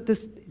 And that's what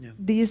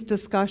these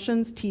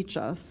discussions teach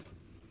us.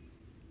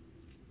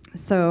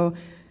 So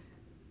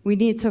we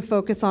need to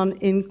focus on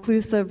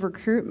inclusive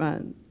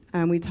recruitment.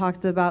 And we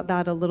talked about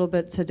that a little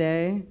bit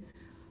today.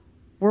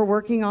 We're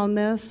working on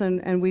this,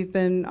 and we've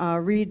been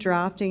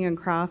redrafting and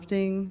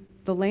crafting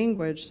the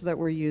language that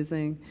we're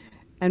using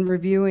and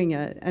reviewing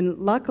it. And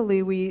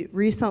luckily, we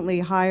recently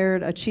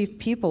hired a chief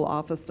people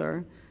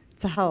officer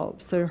to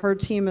help. So her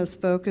team is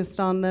focused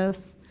on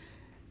this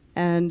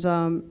and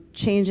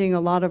changing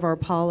a lot of our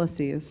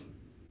policies.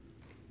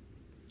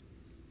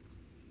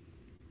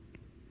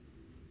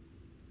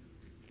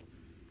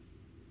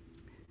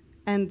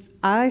 And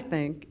I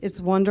think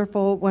it's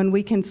wonderful when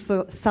we can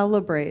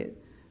celebrate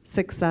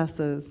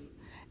successes.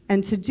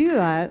 And to do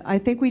that, I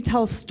think we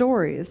tell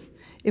stories.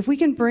 If we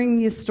can bring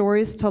these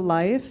stories to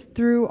life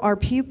through our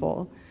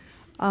people,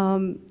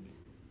 the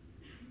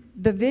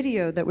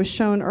video that was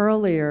shown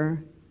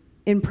earlier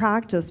in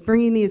practice,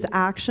 bringing these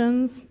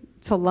actions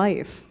to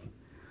life.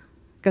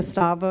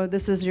 Gustavo,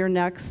 this is your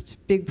next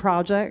big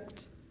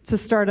project, to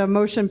start a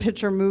motion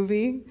picture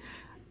movie.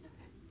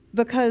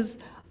 Because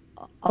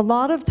a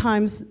lot of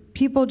times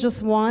people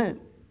just want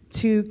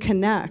to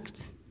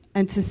connect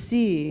and to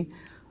see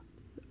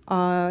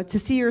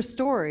your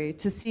story,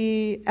 to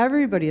see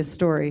everybody's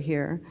story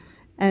here.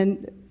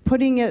 And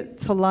putting it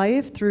to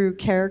life through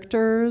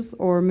characters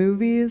or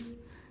movies,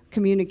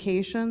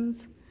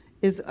 communications,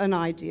 is an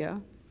idea.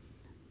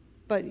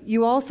 But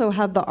you also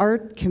have the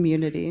art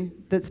community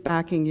that's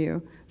backing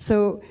you.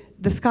 So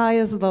the sky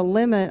is the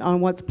limit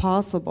on what's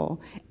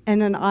possible.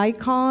 And an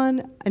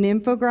icon, an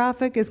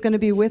infographic is going to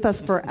be with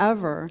us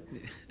forever.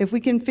 If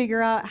we can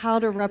figure out how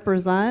to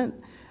represent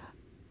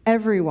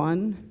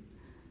everyone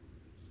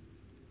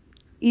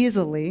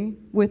easily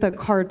with a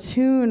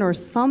cartoon or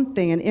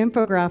something, an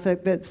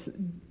infographic that's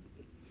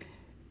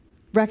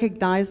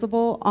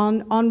recognizable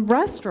on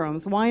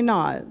restrooms, why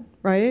not,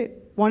 right?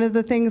 One of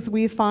the things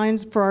we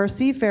find for our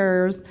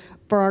seafarers,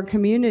 for our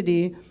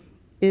community,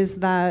 is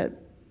that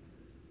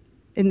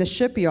in the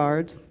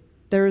shipyards,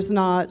 there's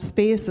not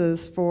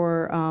spaces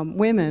for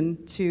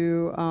women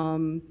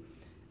to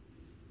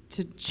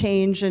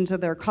change into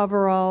their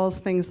coveralls,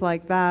 things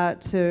like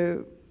that,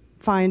 to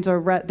find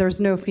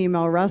there's no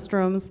female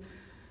restrooms,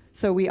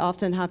 so we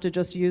often have to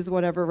just use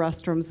whatever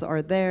restrooms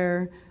are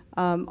there.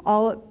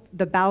 All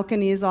the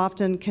balconies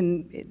often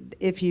can,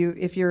 if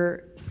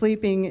you're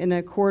sleeping in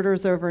a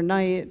quarters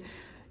overnight,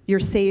 your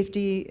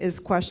safety is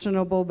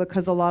questionable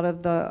because a lot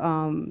of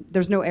the,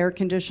 there's no air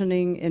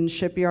conditioning in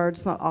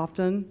shipyards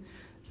often.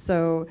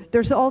 So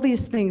there's all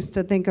these things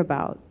to think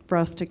about for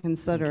us to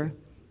consider.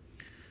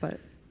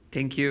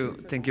 Thank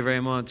you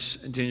very much,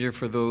 Ginger,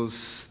 for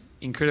those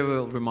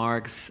incredible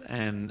remarks.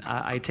 And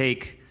I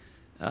take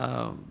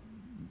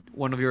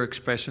one of your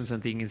expressions, I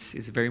think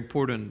is very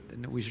important,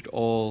 and we should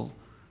all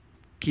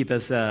keep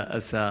as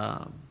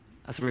a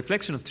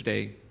reflection of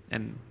today.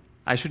 And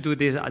I should do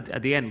this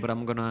at the end, but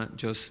I'm gonna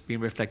just be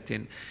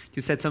reflecting.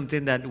 You said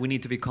something that we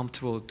need to be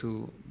comfortable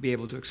to be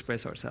able to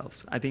express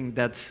ourselves. I think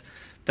that's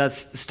the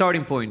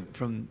starting point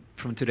from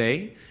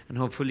today, and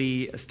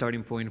hopefully a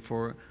starting point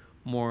for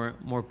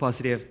more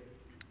positive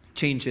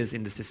changes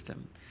in the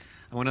system.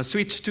 I want to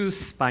switch to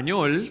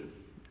español,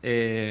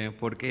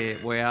 porque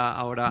voy a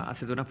ahora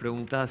hacerte unas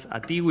preguntas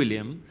a ti,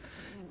 William.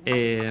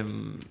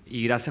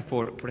 Y gracias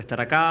por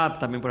estar acá,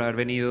 también por haber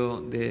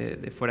venido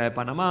de fuera de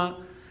Panamá.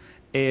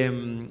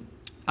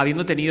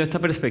 Habiendo tenido esta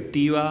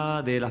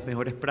perspectiva de las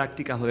mejores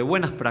prácticas o de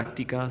buenas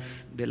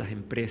prácticas de las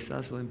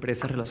empresas o de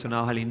empresas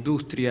relacionadas a la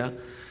industria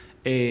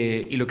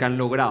y lo que han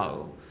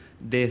logrado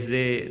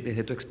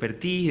desde tu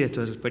expertise, desde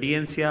tu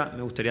experiencia,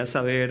 me gustaría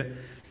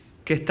saber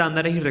qué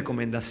estándares y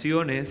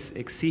recomendaciones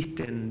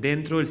existen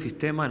dentro del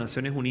sistema de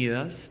Naciones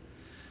Unidas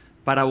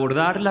para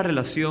abordar la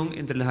relación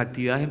entre las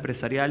actividades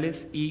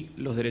empresariales y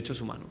los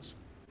derechos humanos.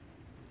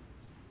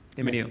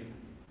 Bienvenido.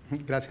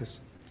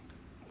 Gracias.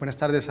 Buenas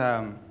tardes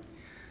a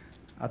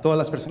todas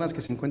las personas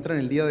que se encuentran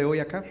el día de hoy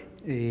acá.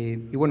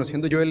 Y bueno,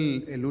 siendo yo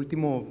el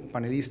último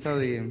panelista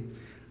de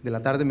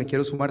la tarde, me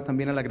quiero sumar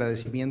también al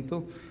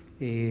agradecimiento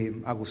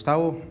a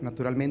Gustavo,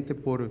 naturalmente,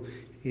 por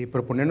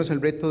proponernos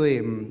el reto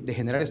de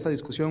generar esta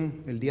discusión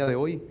el día de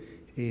hoy,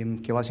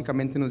 que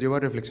básicamente nos lleva a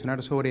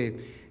reflexionar sobre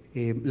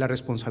la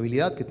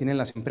responsabilidad que tienen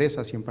las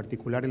empresas y en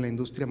particular en la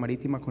industria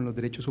marítima con los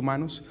derechos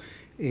humanos,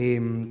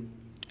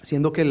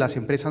 siendo que las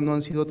empresas no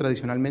han sido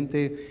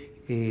tradicionalmente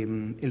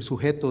el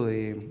sujeto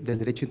del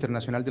derecho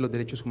internacional de los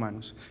derechos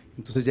humanos.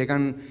 Entonces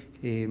llegan,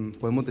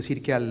 podemos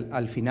decir que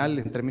al final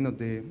en términos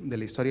de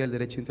la historia del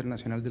derecho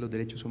internacional de los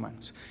derechos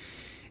humanos.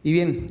 Y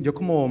bien, yo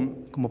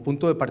como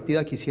punto de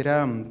partida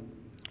quisiera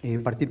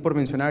Partir por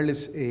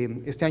mencionarles,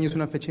 este año es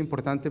una fecha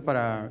importante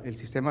para el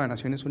sistema de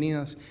Naciones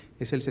Unidas,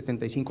 es el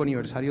 75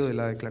 aniversario de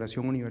la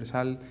Declaración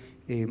Universal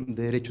de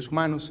Derechos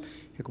Humanos,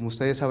 que como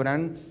ustedes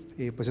sabrán,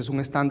 pues es un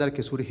estándar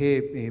que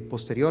surge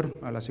posterior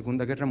a la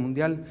Segunda Guerra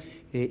Mundial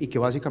y que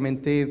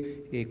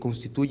básicamente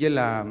constituye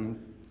la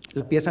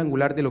pieza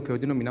angular de lo que hoy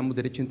denominamos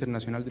Derecho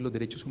Internacional de los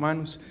Derechos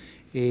Humanos.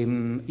 Y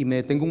me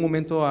detengo un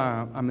momento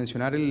a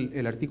mencionar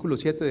el artículo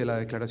 7 de la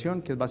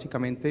declaración, que es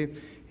básicamente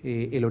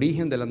el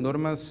origen de las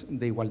normas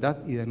de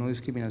igualdad y de no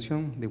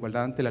discriminación, de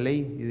igualdad ante la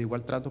ley y de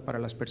igual trato para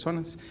las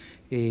personas,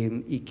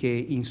 y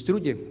que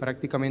instruye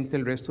prácticamente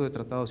el resto de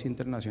tratados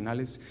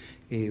internacionales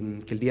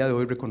que el día de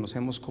hoy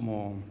reconocemos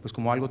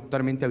como algo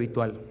totalmente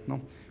habitual,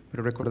 ¿no?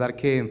 Pero recordar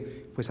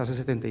que pues hace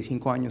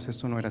 75 años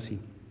esto no era así.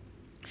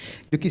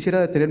 Yo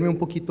quisiera detenerme un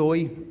poquito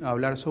hoy a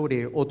hablar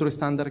sobre otro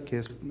estándar que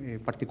es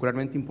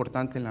particularmente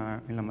importante en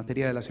la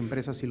materia de las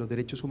empresas y los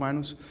derechos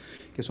humanos,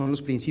 que son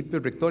los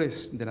principios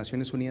rectores de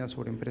Naciones Unidas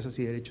sobre empresas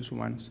y derechos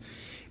humanos.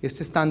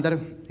 Este estándar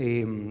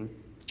tiene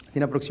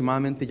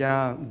aproximadamente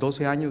ya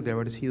 12 años de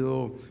haber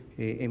sido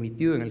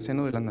emitido en el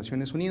seno de las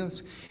Naciones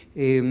Unidas,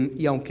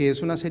 y aunque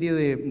es una serie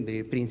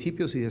de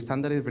principios y de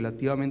estándares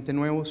relativamente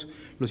nuevos,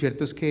 lo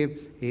cierto es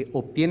que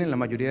obtienen la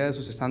mayoría de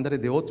sus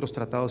estándares de otros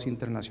tratados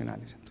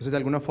internacionales. Entonces, de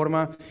alguna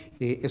forma,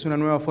 es una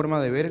nueva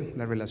forma de ver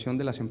la relación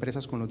de las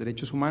empresas con los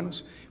derechos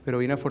humanos, pero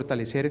viene a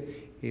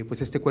fortalecer pues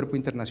este cuerpo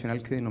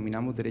internacional que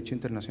denominamos Derecho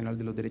Internacional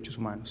de los Derechos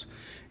Humanos.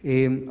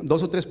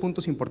 2 o 3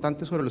 puntos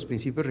importantes sobre los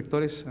principios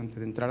rectores antes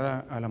de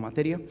entrar a la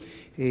materia.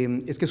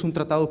 Es que es un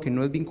tratado que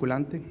no es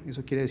vinculante,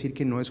 eso quiere decir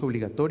que no es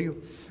obligatorio,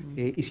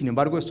 y sin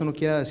embargo esto no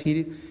quiere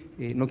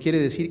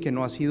decir que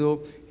no ha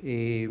sido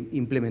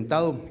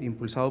implementado e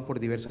impulsado por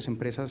diversas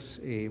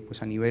empresas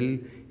pues a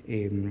nivel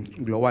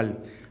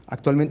global.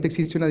 Actualmente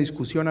existe una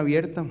discusión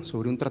abierta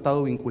sobre un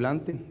tratado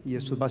vinculante, y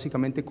esto es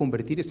básicamente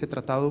convertir este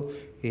tratado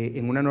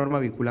en una norma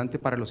vinculante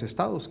para los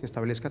estados, que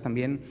establezca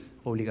también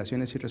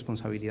obligaciones y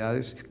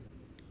responsabilidades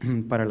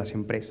para las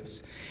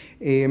empresas.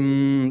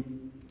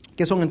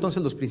 ¿Qué son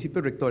entonces los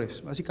principios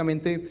rectores?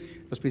 Básicamente,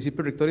 los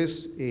principios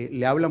rectores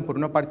le hablan por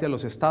una parte a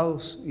los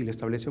estados y le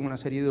establecen una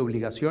serie de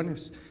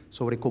obligaciones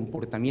sobre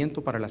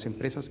comportamiento para las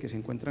empresas que se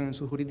encuentran en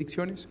sus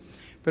jurisdicciones,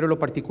 pero lo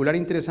particular e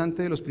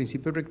interesante de los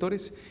principios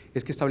rectores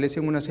es que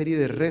establecen una serie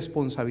de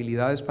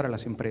responsabilidades para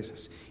las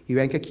empresas. Y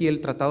vean que aquí el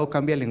tratado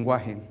cambia el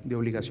lenguaje de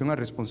obligación a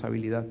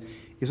responsabilidad.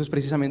 Y eso es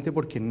precisamente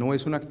porque no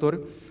es un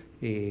actor,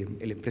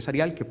 el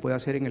empresarial, que pueda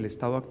ser en el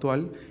estado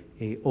actual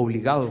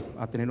obligado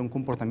a tener un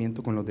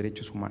comportamiento con los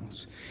derechos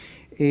humanos.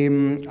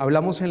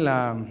 Hablamos en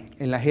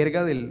la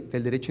jerga del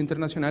derecho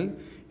internacional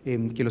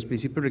que los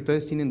principios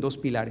rectores tienen 2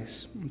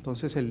 pilares.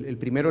 Entonces, el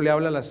primero le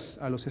habla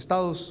a los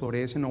estados,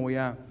 sobre ese no voy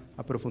a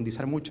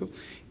profundizar mucho,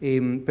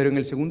 pero en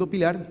el segundo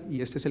pilar,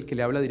 y este es el que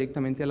le habla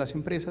directamente a las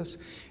empresas,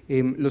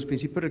 los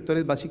principios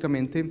rectores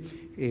básicamente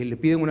le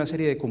piden una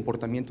serie de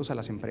comportamientos a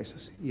las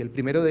empresas, y el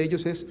primero de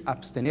ellos es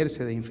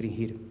abstenerse de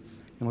infringir.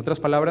 En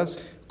otras palabras,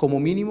 como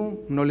mínimo,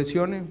 no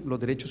lesione los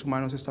derechos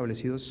humanos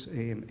establecidos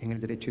en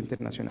el derecho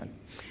internacional.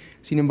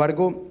 Sin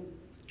embargo,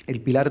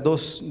 el pilar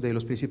 2 de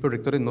los principios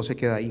rectores no se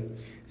queda ahí,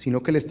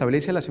 sino que le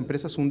establece a las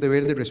empresas un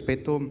deber de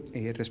respeto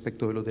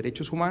respecto de los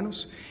derechos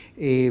humanos,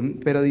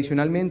 pero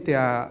adicionalmente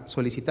a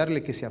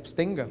solicitarle que se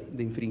abstenga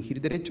de infringir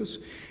derechos,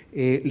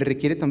 le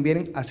requiere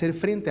también hacer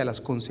frente a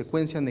las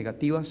consecuencias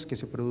negativas que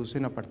se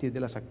producen a partir de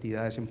las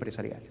actividades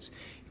empresariales.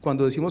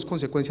 Cuando decimos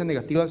consecuencias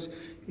negativas,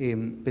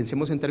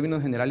 pensemos en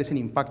términos generales en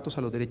impactos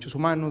a los derechos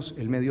humanos,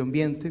 el medio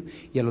ambiente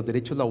y a los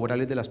derechos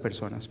laborales de las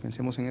personas.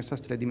 Pensemos en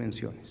estas 3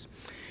 dimensiones.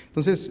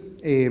 Entonces,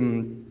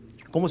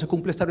 ¿cómo se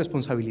cumple esta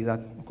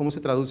responsabilidad? ¿Cómo se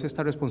traduce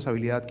esta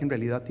responsabilidad que en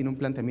realidad tiene un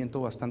planteamiento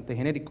bastante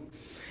genérico?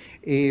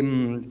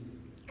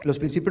 Los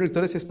principios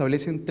rectores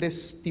establecen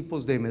 3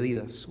 tipos de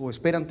medidas, o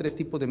esperan 3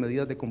 tipos de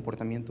medidas de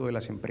comportamiento de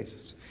las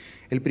empresas.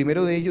 El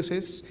primero de ellos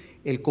es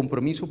el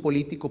compromiso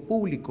político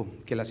público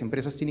que las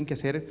empresas tienen que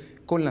hacer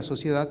con la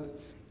sociedad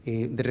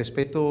de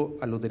respeto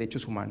a los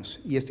derechos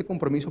humanos. Y este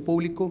compromiso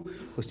público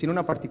pues tiene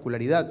una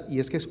particularidad, y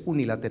es que es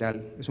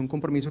unilateral. Es un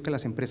compromiso que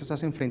las empresas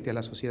hacen frente a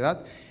la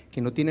sociedad,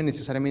 que no tiene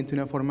necesariamente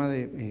una forma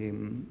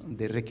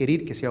de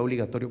requerir que sea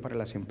obligatorio para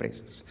las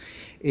empresas.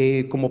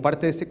 Como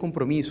parte de este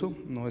compromiso,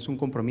 no es un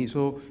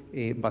compromiso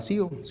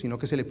vacío, sino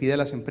que se le pide a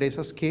las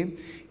empresas que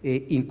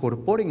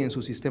incorporen en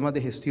sus sistemas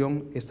de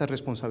gestión estas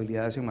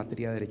responsabilidades en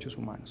materia de derechos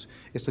humanos.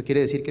 Esto quiere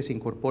decir que se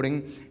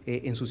incorporen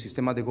en sus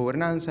sistemas de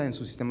gobernanza, en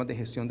sus sistemas de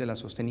gestión de la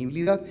sostenibilidad,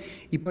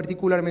 y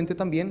particularmente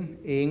también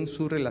en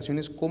sus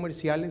relaciones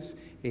comerciales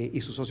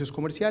y sus socios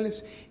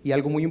comerciales. Y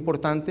algo muy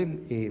importante,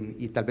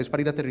 y tal vez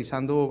para ir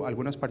aterrizando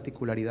algunas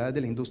particularidades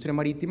de la industria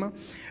marítima,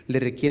 le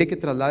requiere que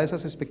traslade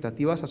esas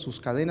expectativas a sus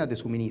cadenas de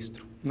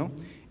suministro, ¿no?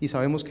 Y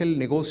sabemos que el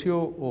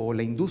negocio o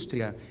la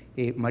industria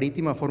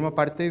marítima forma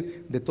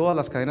parte de todas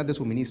las cadenas de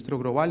suministro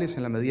globales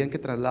en la medida en que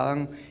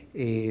trasladan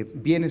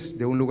bienes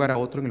de un lugar a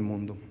otro en el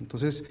mundo.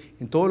 Entonces,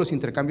 en todos los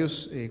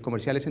intercambios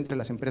comerciales entre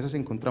las empresas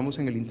encontramos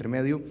en el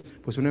intermedio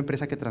pues una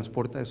empresa que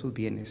transporta esos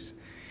bienes.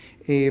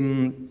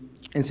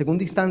 En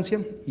segunda instancia,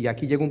 y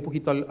aquí llego un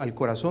poquito al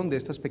corazón de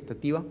esta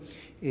expectativa,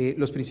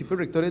 los principios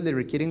rectores le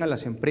requieren a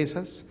las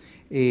empresas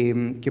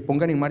que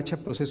pongan en marcha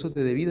procesos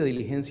de debida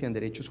diligencia en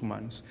derechos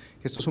humanos.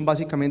 Estos son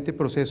básicamente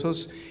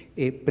procesos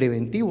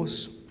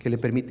preventivos que le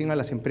permiten a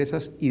las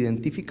empresas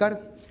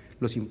identificar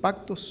los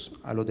impactos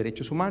a los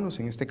derechos humanos,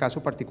 en este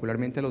caso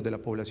particularmente a los de la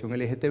población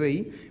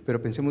LGTBI, pero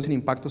pensemos en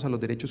impactos a los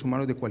derechos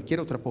humanos de cualquier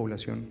otra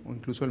población o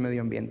incluso el medio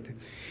ambiente.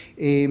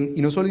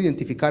 Y no solo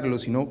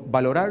identificarlos, sino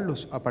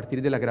valorarlos a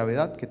partir de la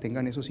gravedad que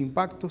tengan esos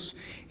impactos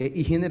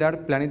y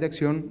generar planes de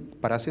acción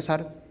para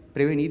cesar,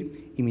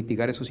 prevenir y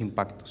mitigar esos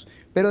impactos.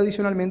 Pero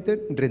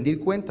adicionalmente rendir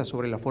cuentas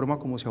sobre la forma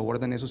como se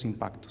abordan esos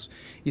impactos.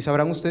 Y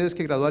sabrán ustedes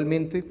que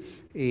gradualmente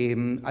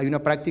hay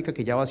una práctica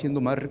que ya va siendo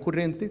más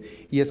recurrente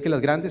y es que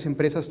las grandes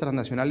empresas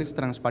transnacionales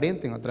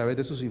transparenten a través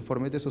de sus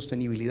informes de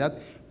sostenibilidad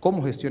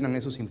cómo gestionan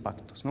esos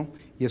impactos, ¿no?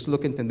 Y eso es lo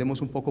que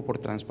entendemos un poco por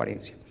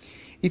transparencia.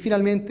 Y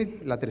finalmente,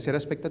 la tercera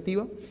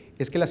expectativa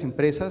es que las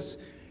empresas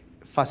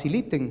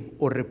faciliten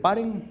o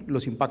reparen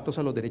los impactos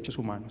a los derechos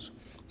humanos.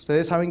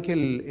 Ustedes saben que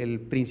el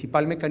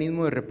principal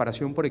mecanismo de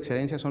reparación por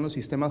excelencia son los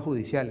sistemas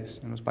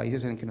judiciales en los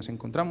países en que nos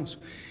encontramos.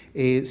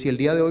 Si el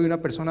día de hoy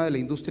una persona de la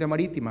industria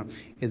marítima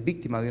es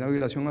víctima de una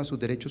violación a sus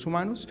derechos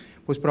humanos,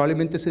 pues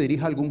probablemente se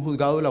dirija a algún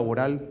juzgado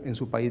laboral en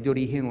su país de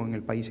origen o en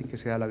el país en que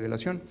se da la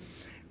violación.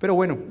 Pero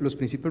bueno, los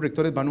principios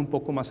rectores van un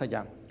poco más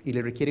allá y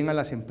le requieren a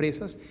las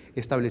empresas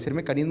establecer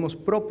mecanismos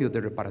propios de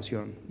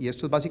reparación, y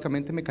esto es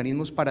básicamente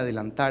mecanismos para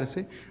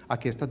adelantarse a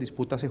que estas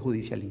disputas se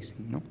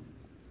judicialicen, ¿no?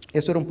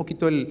 Esto era un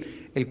poquito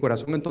el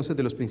corazón entonces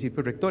de los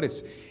principios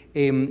rectores.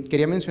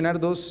 Quería mencionar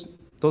dos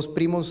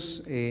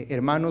primos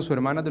hermanos o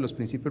hermanas de los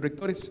principios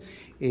rectores.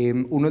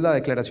 Uno es la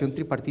Declaración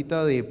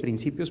Tripartita de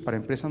Principios para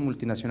Empresas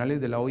Multinacionales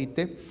de la OIT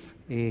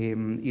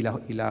y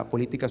la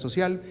política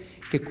social,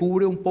 que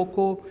cubre un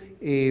poco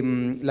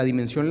la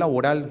dimensión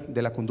laboral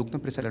de la conducta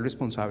empresarial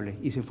responsable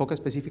y se enfoca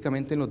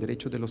específicamente en los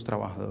derechos de los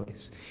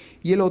trabajadores.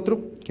 Y el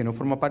otro, que no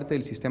forma parte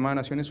del sistema de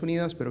Naciones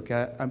Unidas, pero que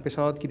ha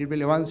empezado a adquirir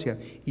relevancia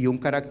y un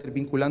carácter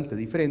vinculante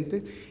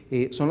diferente,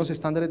 son los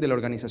estándares de la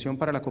Organización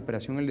para la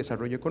Cooperación y el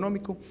Desarrollo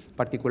Económico,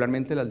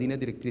 particularmente las líneas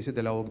directrices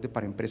de la OCDE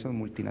para empresas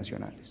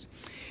multinacionales.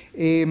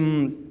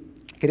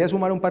 Quería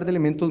sumar un par de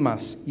elementos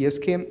más, y es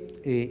que,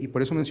 y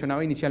por eso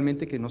mencionaba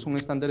inicialmente que no son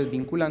estándares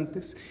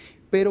vinculantes,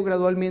 pero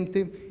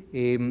gradualmente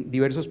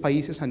diversos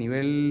países a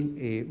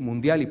nivel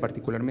mundial y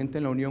particularmente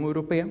en la Unión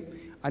Europea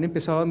han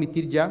empezado a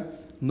emitir ya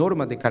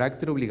normas de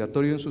carácter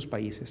obligatorio en sus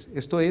países.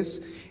 Esto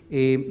es,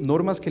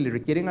 normas que le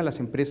requieren a las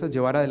empresas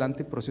llevar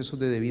adelante procesos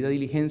de debida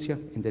diligencia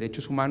en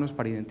derechos humanos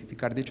para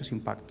identificar dichos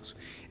impactos.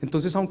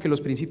 Entonces, aunque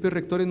los principios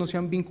rectores no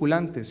sean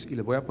vinculantes, y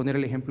les voy a poner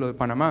el ejemplo de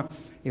Panamá,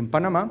 en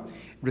Panamá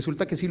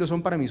resulta que sí lo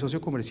son para mi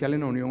socio comercial en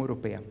la Unión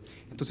Europea.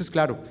 Entonces,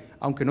 claro,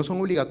 aunque no son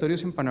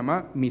obligatorios en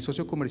Panamá, mi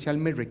socio comercial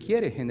me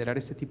requiere generar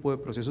este tipo de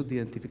procesos de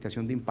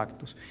identificación de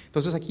impactos.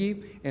 Entonces, aquí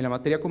en la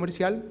materia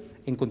comercial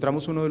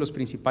encontramos uno de los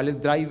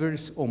principales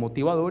drivers o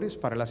motivadores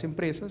para las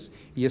empresas,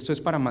 y esto es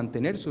para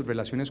mantener sus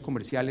relaciones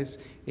comerciales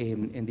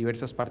en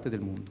diversas partes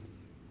del mundo.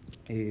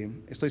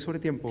 ¿Estoy sobre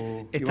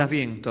tiempo? Estás Iván?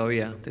 bien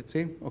todavía.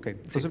 Sí, ok.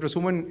 Entonces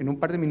resumo en un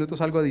par de minutos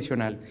algo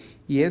adicional,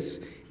 y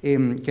es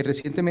que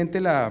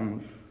recientemente la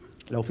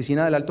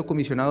Oficina del Alto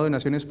Comisionado de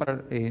Naciones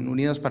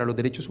Unidas para los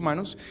Derechos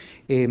Humanos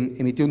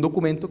emitió un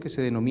documento que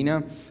se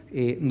denomina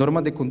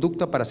Normas de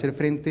Conducta para hacer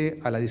frente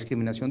a la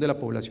discriminación de la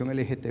población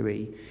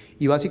LGTBI,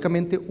 y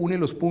básicamente une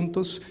los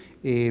puntos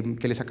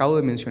que les acabo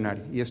de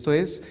mencionar, y esto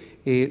es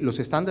los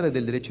estándares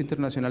del derecho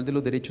internacional de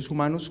los derechos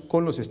humanos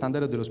con los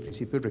estándares de los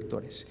principios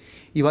rectores,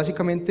 y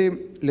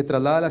básicamente le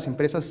traslada a las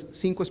empresas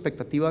 5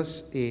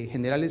 expectativas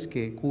generales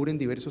que cubren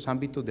diversos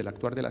ámbitos del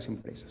actuar de las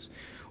empresas.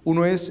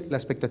 Uno es la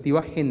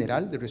expectativa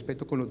general de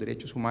respeto con los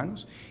derechos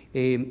humanos,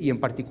 y en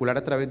particular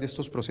a través de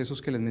estos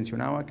procesos que les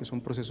mencionaba, que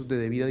son procesos de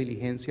debida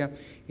diligencia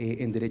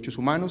en derechos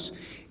humanos.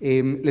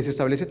 Les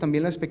establece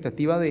también la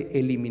expectativa de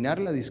eliminar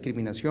la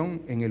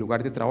discriminación en el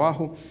lugar de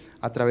trabajo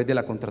a través de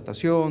la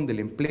contratación, del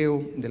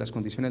empleo, de las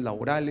condiciones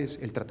laborales,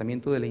 el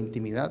tratamiento de la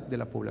intimidad de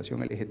la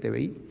población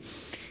LGTBI.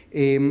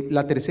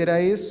 La tercera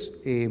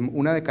es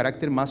una de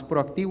carácter más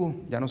proactivo,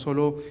 ya no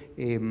solo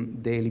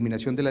de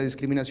eliminación de la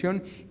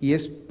discriminación, y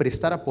es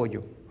prestar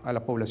apoyo a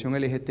la población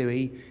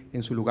LGTBI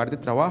en su lugar de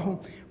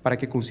trabajo para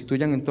que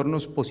constituyan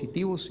entornos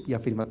positivos y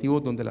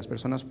afirmativos donde las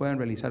personas puedan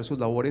realizar sus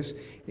labores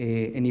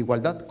en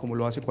igualdad, como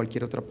lo hace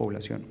cualquier otra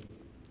población.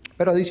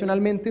 Pero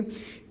adicionalmente,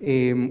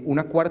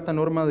 una cuarta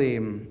norma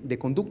de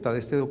conducta de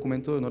este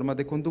documento de normas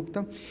de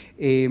conducta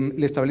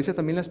le establece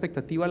también la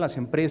expectativa a las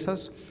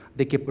empresas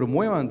de que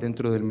promuevan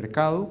dentro del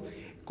mercado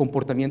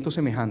comportamientos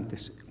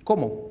semejantes.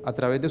 ¿Cómo? A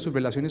través de sus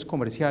relaciones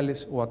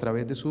comerciales o a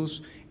través de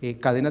sus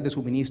cadenas de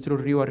suministro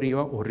río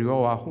arriba o río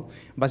abajo,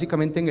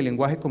 básicamente en el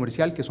lenguaje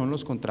comercial, que son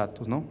los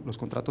contratos, ¿no? Los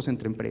contratos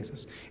entre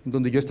empresas, en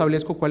donde yo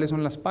establezco cuáles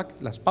son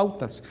las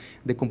pautas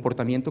de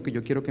comportamiento que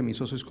yo quiero que mis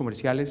socios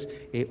comerciales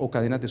o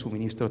cadenas de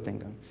suministro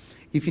tengan.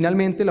 Y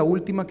finalmente, la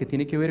última, que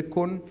tiene que ver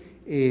con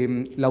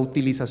la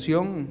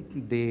utilización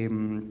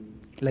de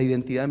la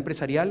identidad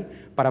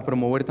empresarial para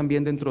promover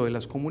también dentro de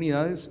las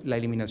comunidades la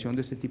eliminación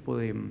de este tipo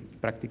de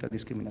prácticas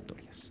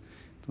discriminatorias.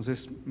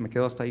 Entonces, me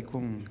quedo hasta ahí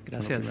con...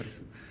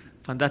 Gracias.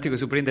 Fantástico,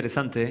 súper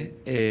interesante.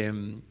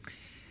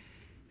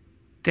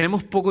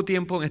 Tenemos poco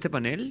tiempo en este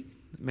panel,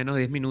 menos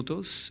de 10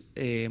 minutos,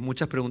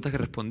 muchas preguntas que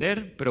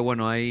responder, pero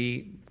bueno,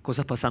 hay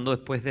cosas pasando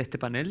después de este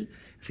panel,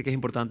 así que es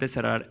importante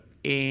cerrar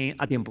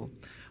a tiempo.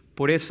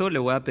 Por eso le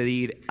voy a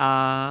pedir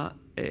a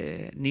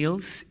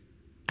Nils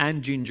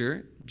and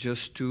Ginger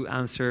just to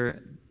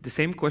answer the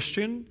same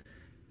question,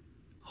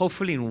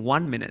 hopefully in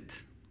 1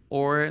 minute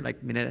or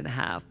like minute and a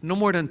half, no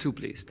more than 2,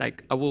 please.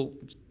 Like I will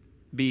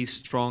be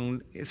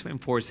strong, it's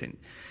enforcing.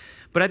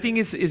 But I think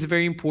it's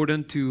very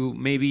important to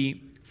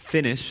maybe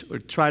finish or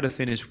try to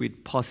finish with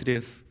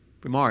positive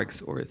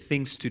remarks or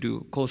things to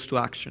do, calls to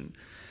action.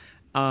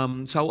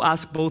 So I'll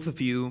ask both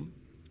of you,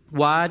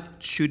 what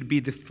should be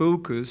the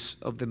focus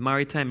of the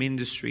maritime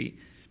industry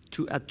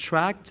to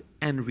attract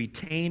and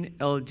retain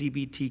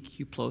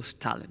LGBTQ+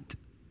 talent?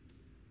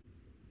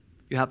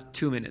 You have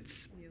 2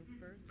 minutes.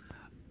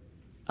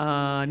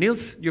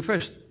 Nils, you're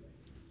first.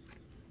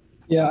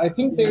 Yeah, I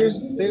think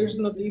there's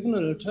not even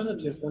an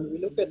alternative. When we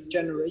look at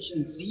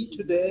Generation Z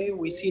today,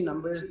 we see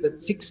numbers that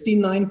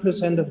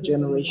 69% of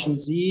Generation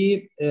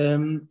Z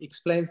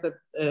explains that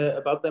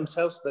about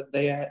themselves that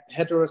they are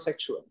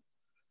heterosexual.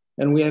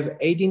 And we have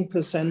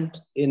 18%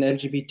 in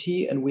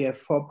LGBT and we have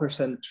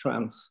 4%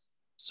 trans.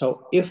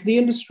 So if the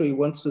industry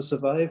wants to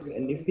survive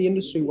and if the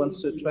industry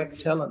wants to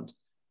attract talent,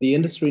 the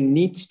industry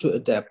needs to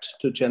adapt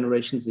to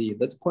Generation Z.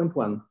 That's point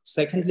one.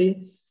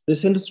 Secondly,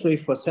 this industry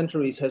for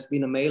centuries has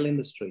been a male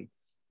industry.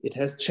 It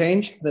has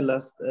changed the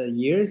last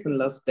years, the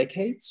last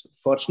decades,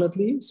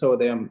 fortunately. So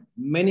there are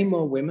many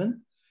more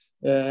women,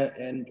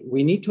 and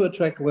we need to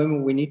attract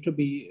women. We need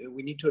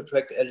to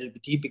attract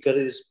LGBT because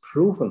it is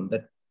proven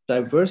that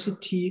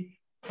diversity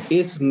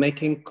is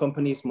making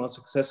companies more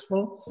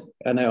successful.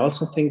 And I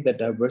also think that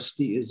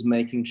diversity is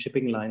making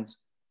shipping lines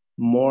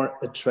more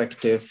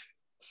attractive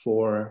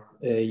for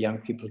young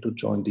people to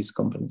join these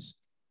companies.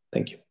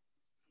 Thank you.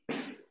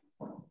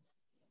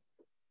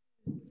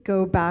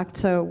 Go back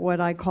to what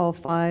I call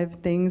 5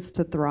 things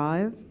to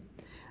thrive.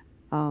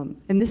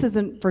 And this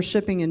isn't for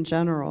shipping in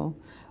general,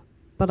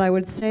 but I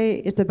would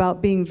say it's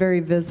about being very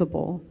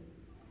visible.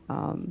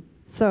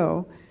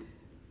 So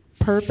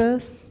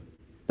purpose,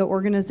 the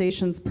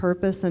organization's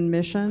purpose and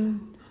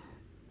mission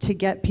to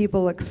get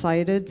people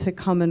excited to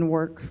come and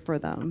work for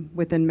them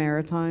within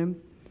Maritime.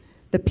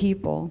 The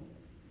people,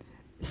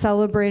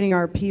 celebrating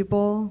our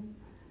people,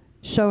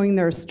 showing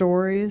their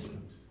stories,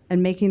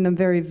 and making them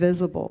very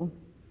visible.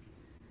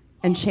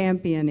 And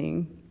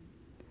championing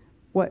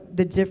what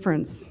the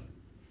difference,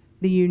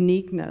 the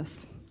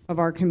uniqueness of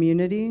our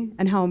community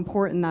and how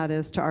important that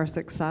is to our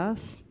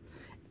success.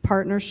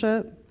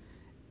 Partnership,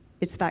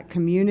 it's that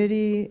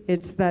community,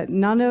 it's that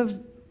no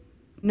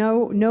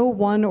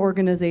one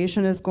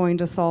organization is going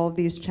to solve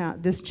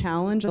this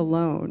challenge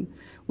alone.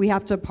 We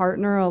have to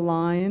partner,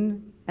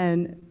 align,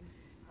 and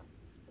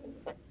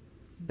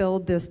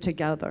build this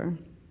together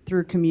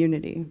through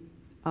community.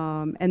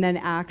 And then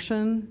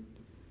action,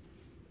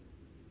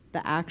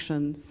 the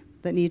actions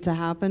that need to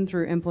happen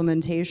through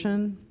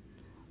implementation,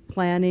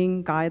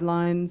 planning,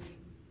 guidelines.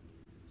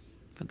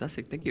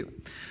 Fantastic, thank you.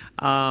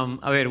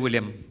 A ver,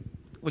 William,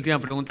 última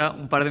pregunta,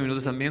 un par de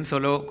minutos también,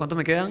 solo, ¿cuántos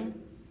me quedan?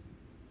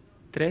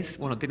 3,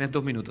 bueno, tienes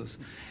 2 minutos.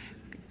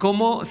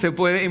 ¿Cómo se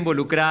puede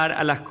involucrar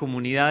a las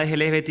comunidades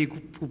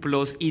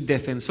LGBTQ+ y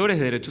defensores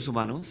de derechos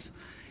humanos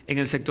en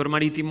el sector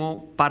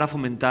marítimo para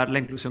fomentar la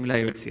inclusión y la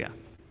diversidad?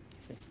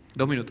 Sí.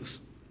 2 minutos.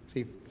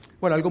 Sí.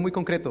 Bueno, algo muy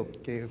concreto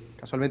que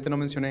casualmente no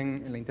mencioné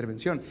en la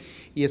intervención,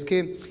 y es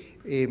que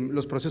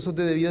los procesos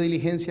de debida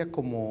diligencia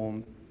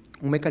como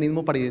un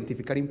mecanismo para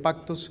identificar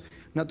impactos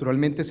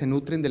naturalmente se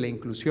nutren de la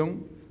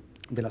inclusión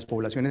de las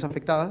poblaciones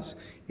afectadas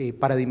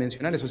para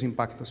dimensionar esos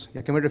impactos. ¿Y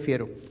a qué me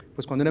refiero?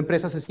 Pues cuando una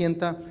empresa se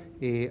sienta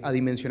a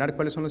dimensionar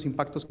cuáles son los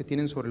impactos que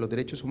tienen sobre los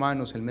derechos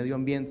humanos, el medio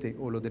ambiente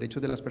o los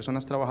derechos de las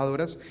personas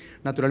trabajadoras,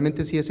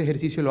 naturalmente si ese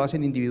ejercicio lo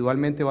hacen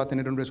individualmente va a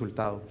tener un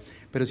resultado.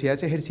 Pero si a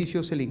ese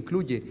ejercicio se le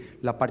incluye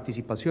la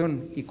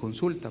participación y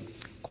consulta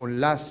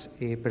con las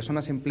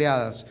personas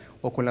empleadas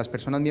o con las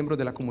personas miembros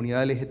de la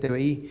comunidad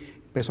LGTBI,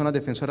 personas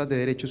defensoras de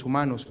derechos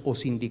humanos o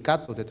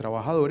sindicatos de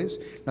trabajadores,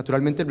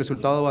 naturalmente el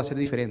resultado va a ser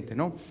diferente,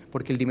 ¿no?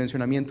 Porque el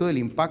dimensionamiento del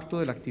impacto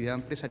de la actividad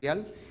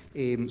empresarial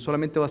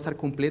solamente va a estar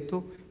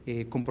completo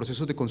con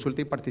procesos de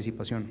consulta y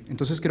participación.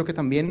 Entonces creo que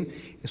también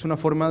es una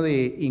forma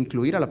de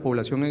incluir a la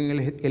población en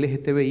el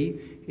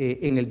LGTBI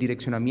en el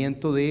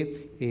direccionamiento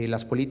de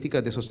las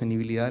políticas de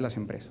sostenibilidad de las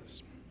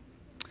empresas.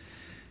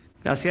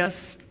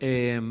 Gracias.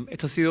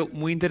 Esto ha sido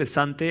muy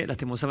interesante.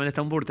 Lastimosamente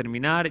estamos por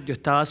terminar. Yo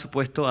estaba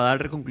supuesto a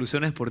dar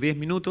conclusiones por 10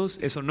 minutos.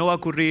 Eso no va a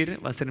ocurrir,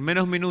 va a ser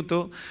menos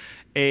minuto.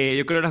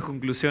 Yo creo que las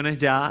conclusiones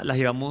ya las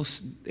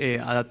llevamos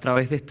a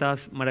través de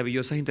estas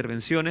maravillosas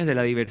intervenciones, de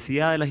la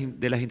diversidad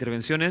de las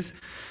intervenciones.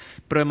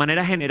 Pero de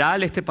manera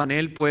general, este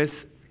panel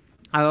pues,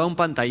 ha dado un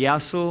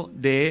pantallazo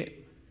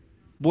de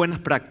buenas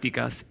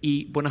prácticas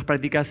y buenas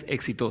prácticas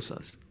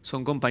exitosas.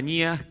 Son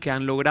compañías que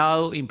han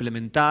logrado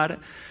implementar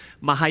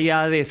más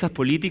allá de esas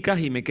políticas,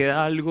 y me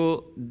queda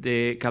algo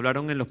que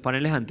hablaron en los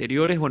paneles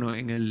anteriores. Bueno,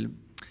 en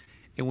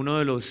uno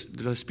de los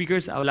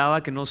speakers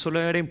hablaba que no solo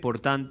era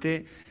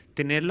importante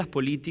tener las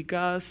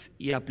políticas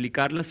y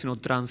aplicarlas, sino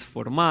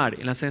transformar,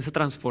 en esa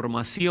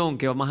transformación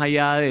que va más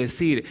allá de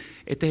decir,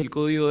 este es el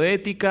código de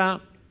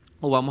ética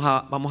o vamos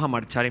a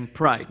marchar en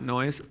Pride,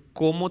 ¿no? Es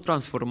cómo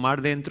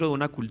transformar dentro de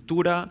una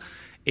cultura,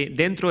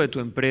 dentro de tu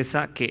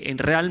empresa, que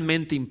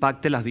realmente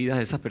impacte las vidas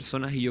de esas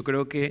personas. Y yo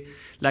creo que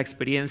la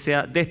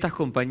experiencia de estas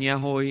compañías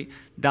hoy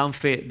dan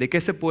fe de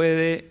que se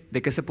puede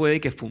y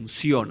que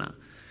funciona.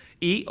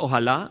 Y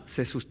ojalá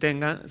se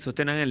sostengan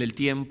en el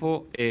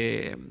tiempo.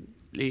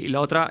 Y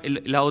la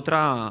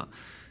otra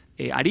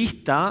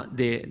arista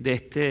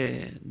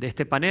de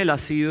este panel ha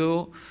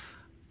sido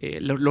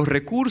los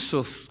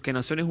recursos que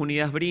Naciones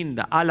Unidas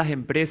brinda a las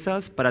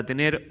empresas para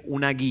tener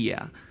una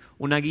guía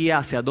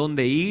hacia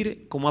dónde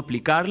ir, cómo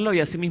aplicarlo y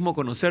asimismo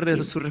conocer de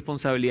sus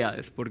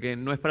responsabilidades, porque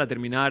no es para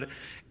terminar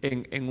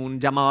en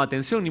un llamado de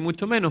atención, ni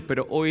mucho menos,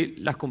 pero hoy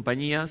las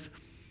compañías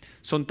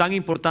son tan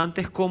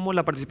importantes como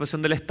la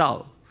participación del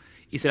Estado.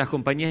 Y si las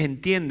compañías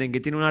entienden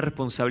que tienen una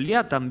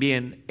responsabilidad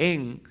también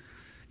en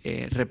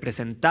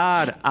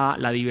representar a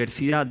la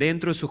diversidad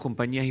dentro de sus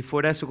compañías y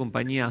fuera de su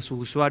compañía, a sus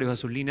usuarios, a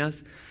sus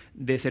líneas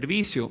de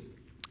servicio,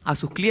 a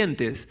sus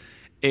clientes,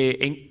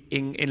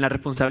 en la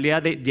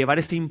responsabilidad de llevar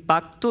ese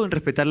impacto, en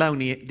respetar la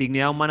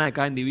dignidad humana de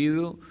cada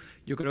individuo,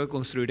 yo creo que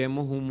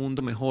construiremos un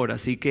mundo mejor.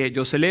 Así que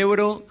yo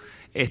celebro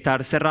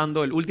estar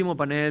cerrando el último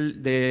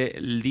panel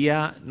del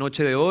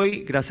noche de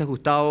hoy. Gracias,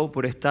 Gustavo,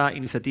 por esta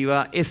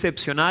iniciativa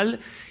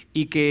excepcional,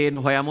 y que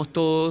nos vayamos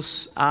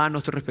todos a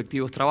nuestros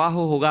respectivos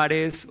trabajos,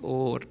 hogares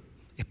o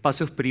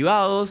espacios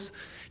privados,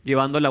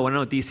 llevando la buena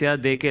noticia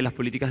de que las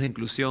políticas de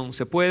inclusión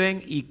se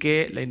pueden y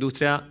que la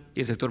industria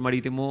y el sector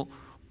marítimo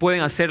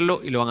pueden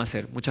hacerlo y lo van a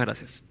hacer. Muchas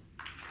gracias.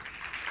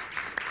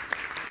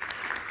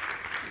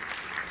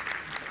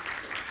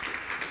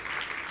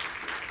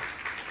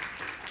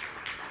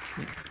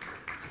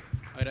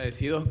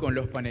 Agradecidos con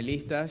los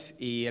panelistas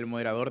y el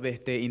moderador de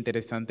este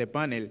interesante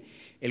panel.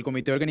 El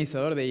comité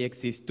organizador de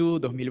IXIS2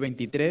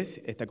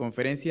 2023, esta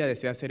conferencia,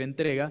 desea hacer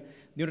entrega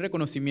de un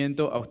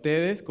reconocimiento a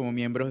ustedes como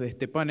miembros de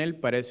este panel.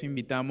 Para eso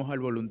invitamos al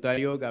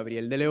voluntario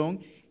Gabriel de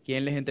León,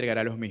 quien les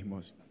entregará los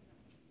mismos.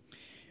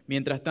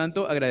 Mientras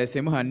tanto,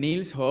 agradecemos a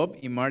Nils,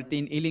 Haupt y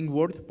Martyn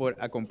Illingworth por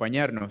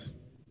acompañarnos.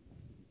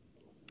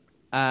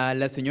 A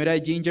la señora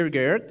Ginger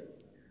Garte,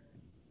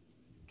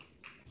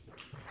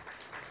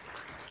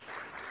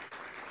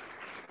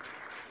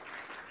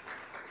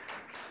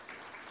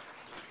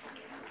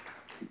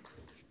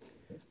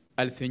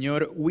 al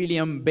señor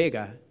William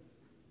Vega,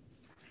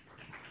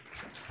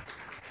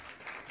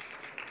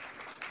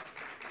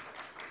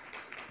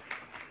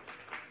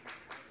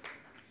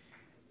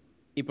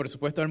 y por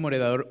supuesto al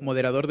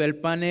moderador del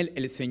panel,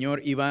 el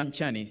señor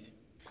Chanis.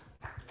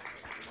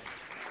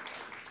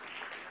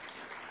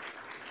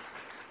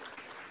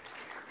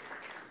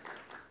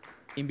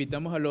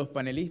 Invitamos a los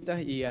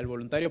panelistas y al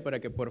voluntario para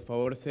que por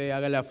favor se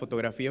haga la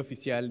fotografía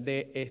oficial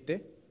de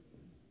este.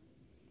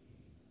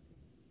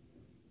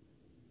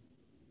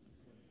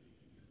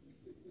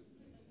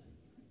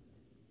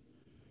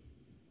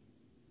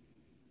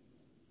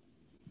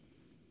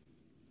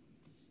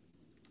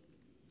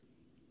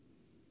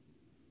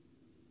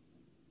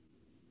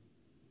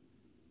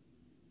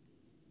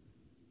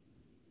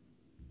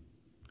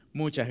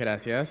 Muchas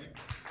gracias.